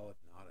please call. If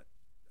not,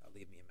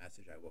 leave me a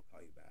message. I will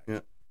call you back.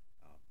 Yeah.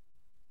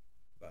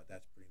 But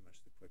that's pretty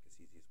much the quickest,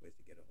 easiest ways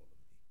to get a hold of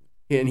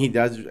me. And he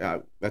does.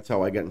 That's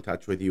how I got in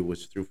touch with you,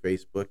 was through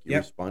Facebook. You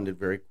responded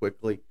very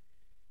quickly,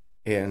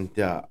 and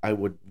I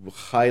would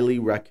highly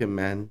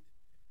recommend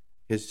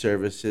his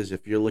services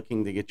if you're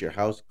looking to get your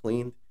house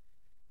cleaned.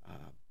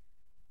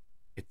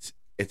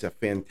 It's a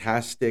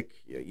fantastic,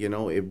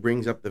 it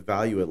brings up the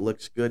value. It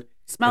looks good,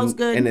 smells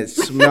good, and it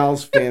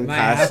smells fantastic. My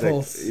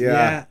apples.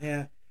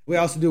 Yeah. We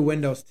also do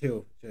windows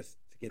too, just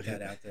to get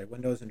that out there.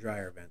 Windows and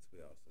dryer vents we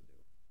also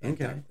do. And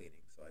cleaning,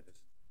 so I just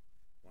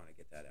want to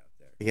get that out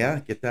there. Yeah,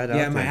 get that out.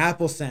 Yeah, my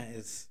apple scent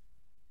is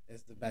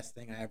the best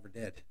thing I ever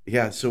did.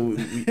 Yeah, so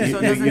it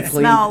doesn't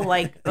smell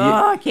like,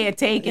 I can't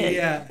take it.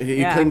 Yeah.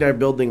 You cleaned our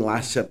building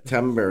last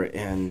September,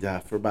 and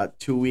for about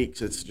 2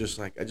 weeks, it's just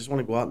like, I just want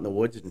to go out in the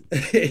woods and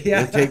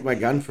take my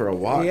gun for a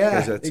walk. Yeah,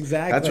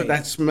 exactly. That's what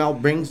that smell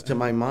brings to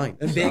my mind.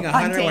 And being a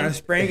hunter, when I'm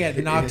spraying it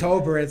in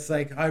October, it's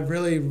like, I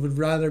really would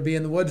rather be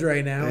in the woods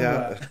right now.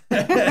 Yeah.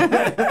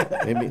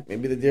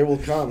 maybe the deer will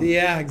come.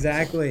 Yeah,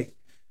 exactly.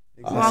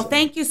 Awesome. Well,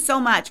 thank you so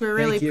much. We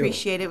really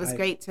appreciate it. It was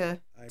great to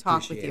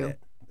talk with you.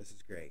 This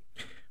is great.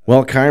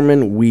 Well,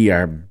 Carmen, we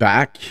are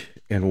back,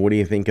 and what do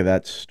you think of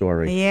that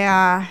story?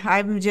 Yeah,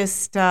 I'm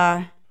just,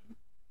 I'm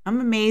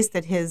amazed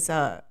at his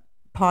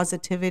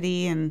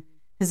positivity and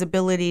his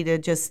ability to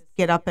just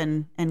get up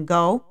and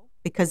go,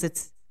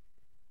 because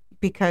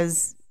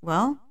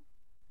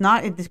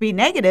not to be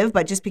negative,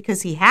 but just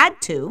because he had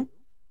to.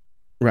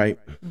 Right.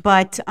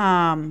 But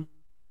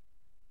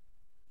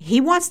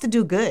he wants to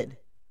do good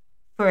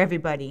for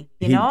everybody,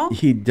 you know?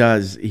 He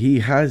does. He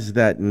has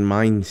that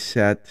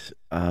mindset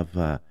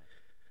of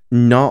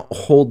not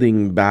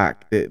holding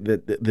back,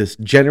 this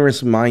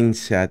generous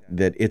mindset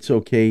that it's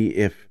okay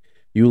if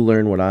you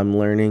learn what I'm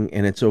learning,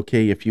 and it's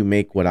okay if you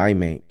make what I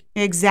make.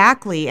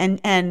 Exactly.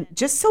 And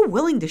just so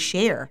willing to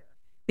share,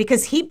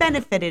 because he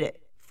benefited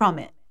from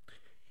it.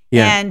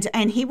 Yeah.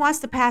 And he wants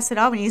to pass it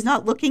on, and he's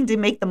not looking to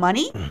make the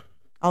money,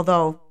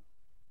 although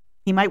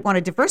he might want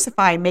to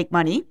diversify and make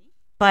money.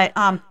 But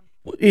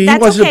he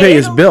wants to pay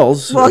his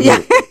bills. Well,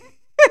 yeah.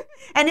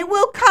 And it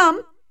will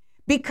come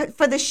because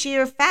for the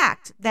sheer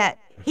fact that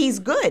he's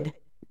good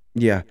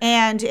Yeah.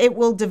 And it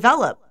will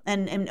develop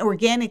and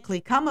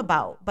organically come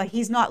about. But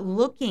he's not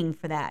looking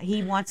for that.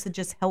 He wants to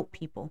just help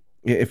people.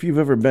 If you've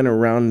ever been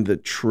around the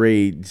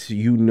trades,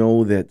 you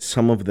know that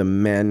some of the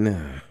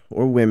men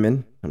or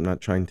women, I'm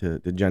not trying to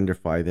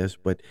genderfy this,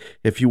 but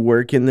if you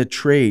work in the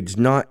trades,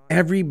 not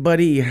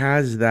everybody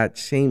has that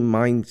same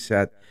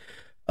mindset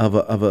of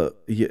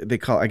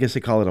I guess they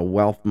call it a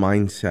wealth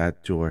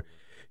mindset, or,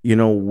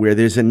 where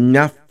there's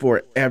enough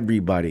for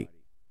everybody.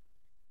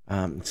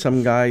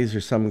 Some guys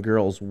or some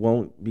girls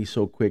won't be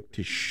so quick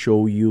to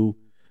show you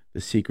the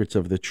secrets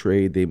of the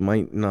trade. They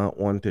might not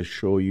want to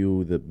show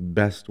you the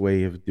best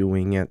way of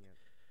doing it.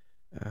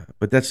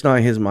 But that's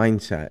not his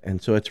mindset.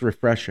 And so it's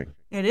refreshing.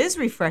 It is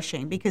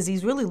refreshing because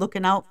he's really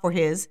looking out for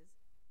his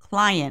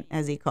client,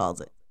 as he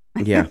calls it.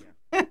 Yeah.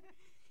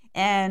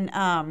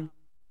 And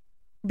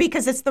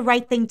because it's the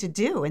right thing to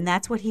do. And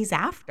that's what he's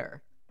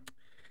after.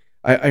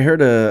 I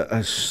heard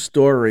a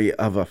story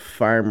of a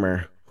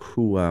farmer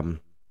who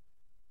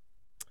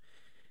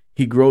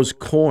he grows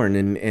corn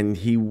and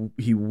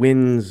he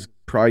wins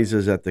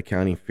prizes at the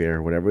county fair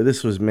or whatever.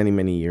 This was many,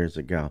 many years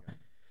ago.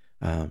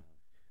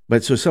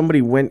 But so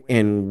somebody went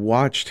and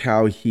watched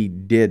how he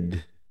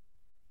did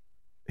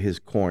his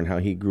corn, how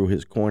he grew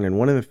his corn. And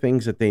one of the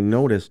things that they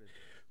noticed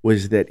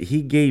was that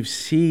he gave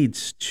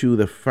seeds to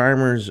the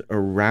farmers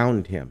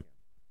around him.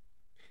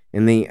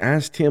 And they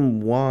asked him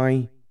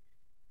why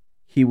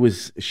he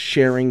was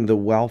sharing the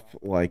wealth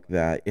like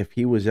that. If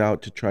he was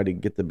out to try to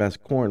get the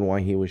best corn,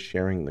 why he was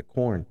sharing the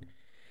corn.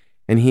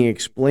 And he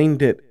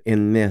explained it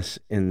in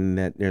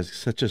that there's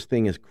such a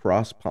thing as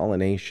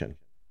cross-pollination,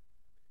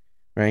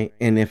 right?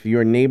 And if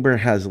your neighbor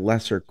has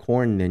lesser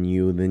corn than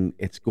you, then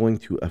it's going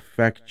to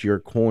affect your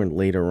corn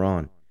later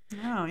on.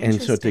 Oh,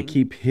 and so to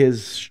keep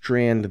his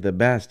strand the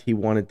best, he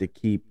wanted to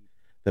keep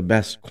the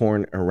best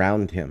corn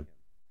around him.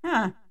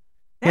 Huh.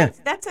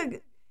 That's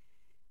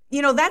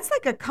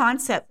like a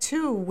concept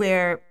too,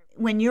 where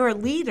when you're a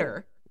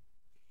leader,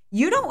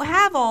 you don't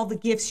have all the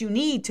gifts you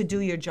need to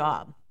do your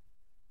job.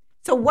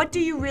 So what do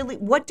you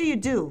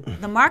do?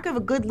 The mark of a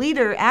good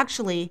leader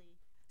actually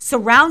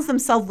surrounds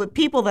themselves with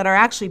people that are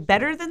actually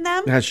better than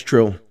them. That's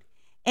true.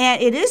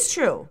 And it is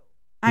true.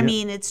 I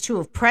mean, it's true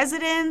of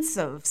presidents,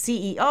 of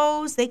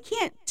CEOs. They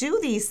can't do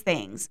these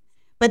things,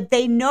 but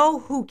they know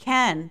who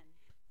can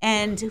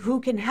and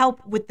who can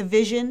help with the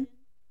vision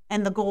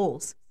and the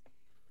goals.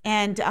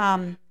 And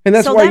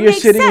that's so why that you're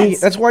makes sitting.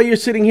 sense. That's why you're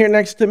sitting here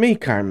next to me,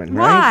 Carmen.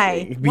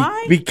 Right?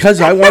 Why? Because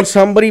I want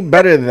somebody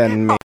better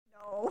than me.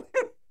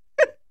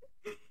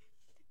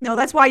 No,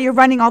 that's why you're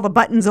running all the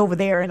buttons over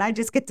there, and I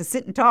just get to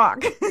sit and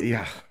talk.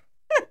 Yeah.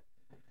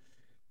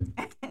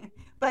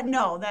 But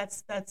no,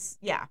 that's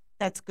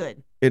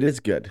good. It is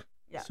good.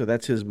 Yeah. So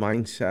that's his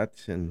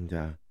mindset,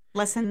 and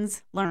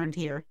Lessons learned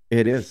here.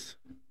 it is.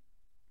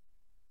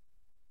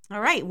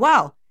 All right.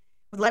 Well,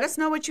 let us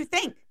know what you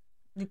think.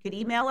 You could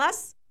email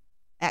us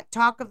at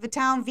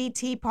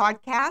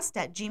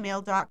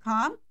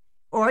talkofthetownvtpodcast@gmail.com,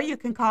 or you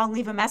can call and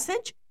leave a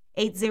message,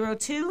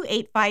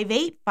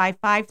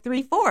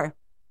 802-858-5534.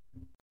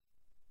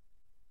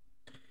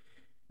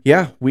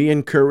 Yeah, we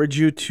encourage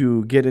you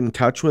to get in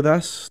touch with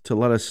us to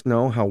let us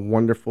know how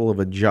wonderful of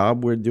a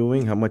job we're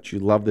doing, how much you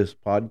love this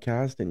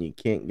podcast, and you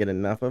can't get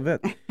enough of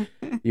it.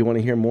 You want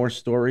to hear more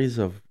stories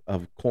of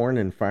corn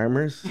and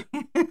farmers?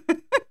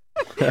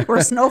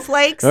 Or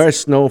snowflakes? Or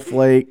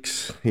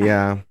snowflakes,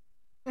 yeah.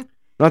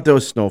 Not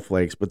those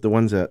snowflakes, but the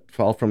ones that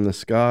fall from the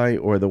sky,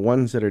 or the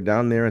ones that are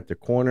down there at the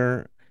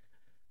corner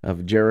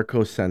of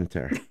Jericho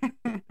Center.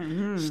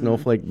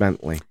 Snowflake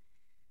Bentley.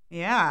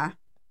 Yeah.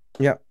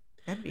 Yeah.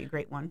 That'd be a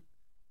great one.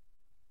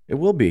 It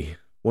will be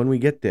when we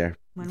get there.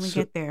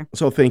 Get there.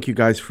 So thank you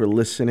guys for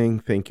listening.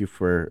 Thank you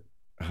for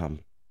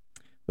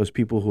those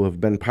people who have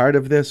been part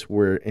of this.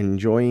 We're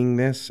enjoying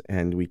this,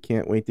 and we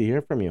can't wait to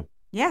hear from you.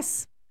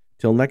 Yes.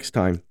 Till next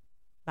time.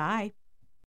 Bye.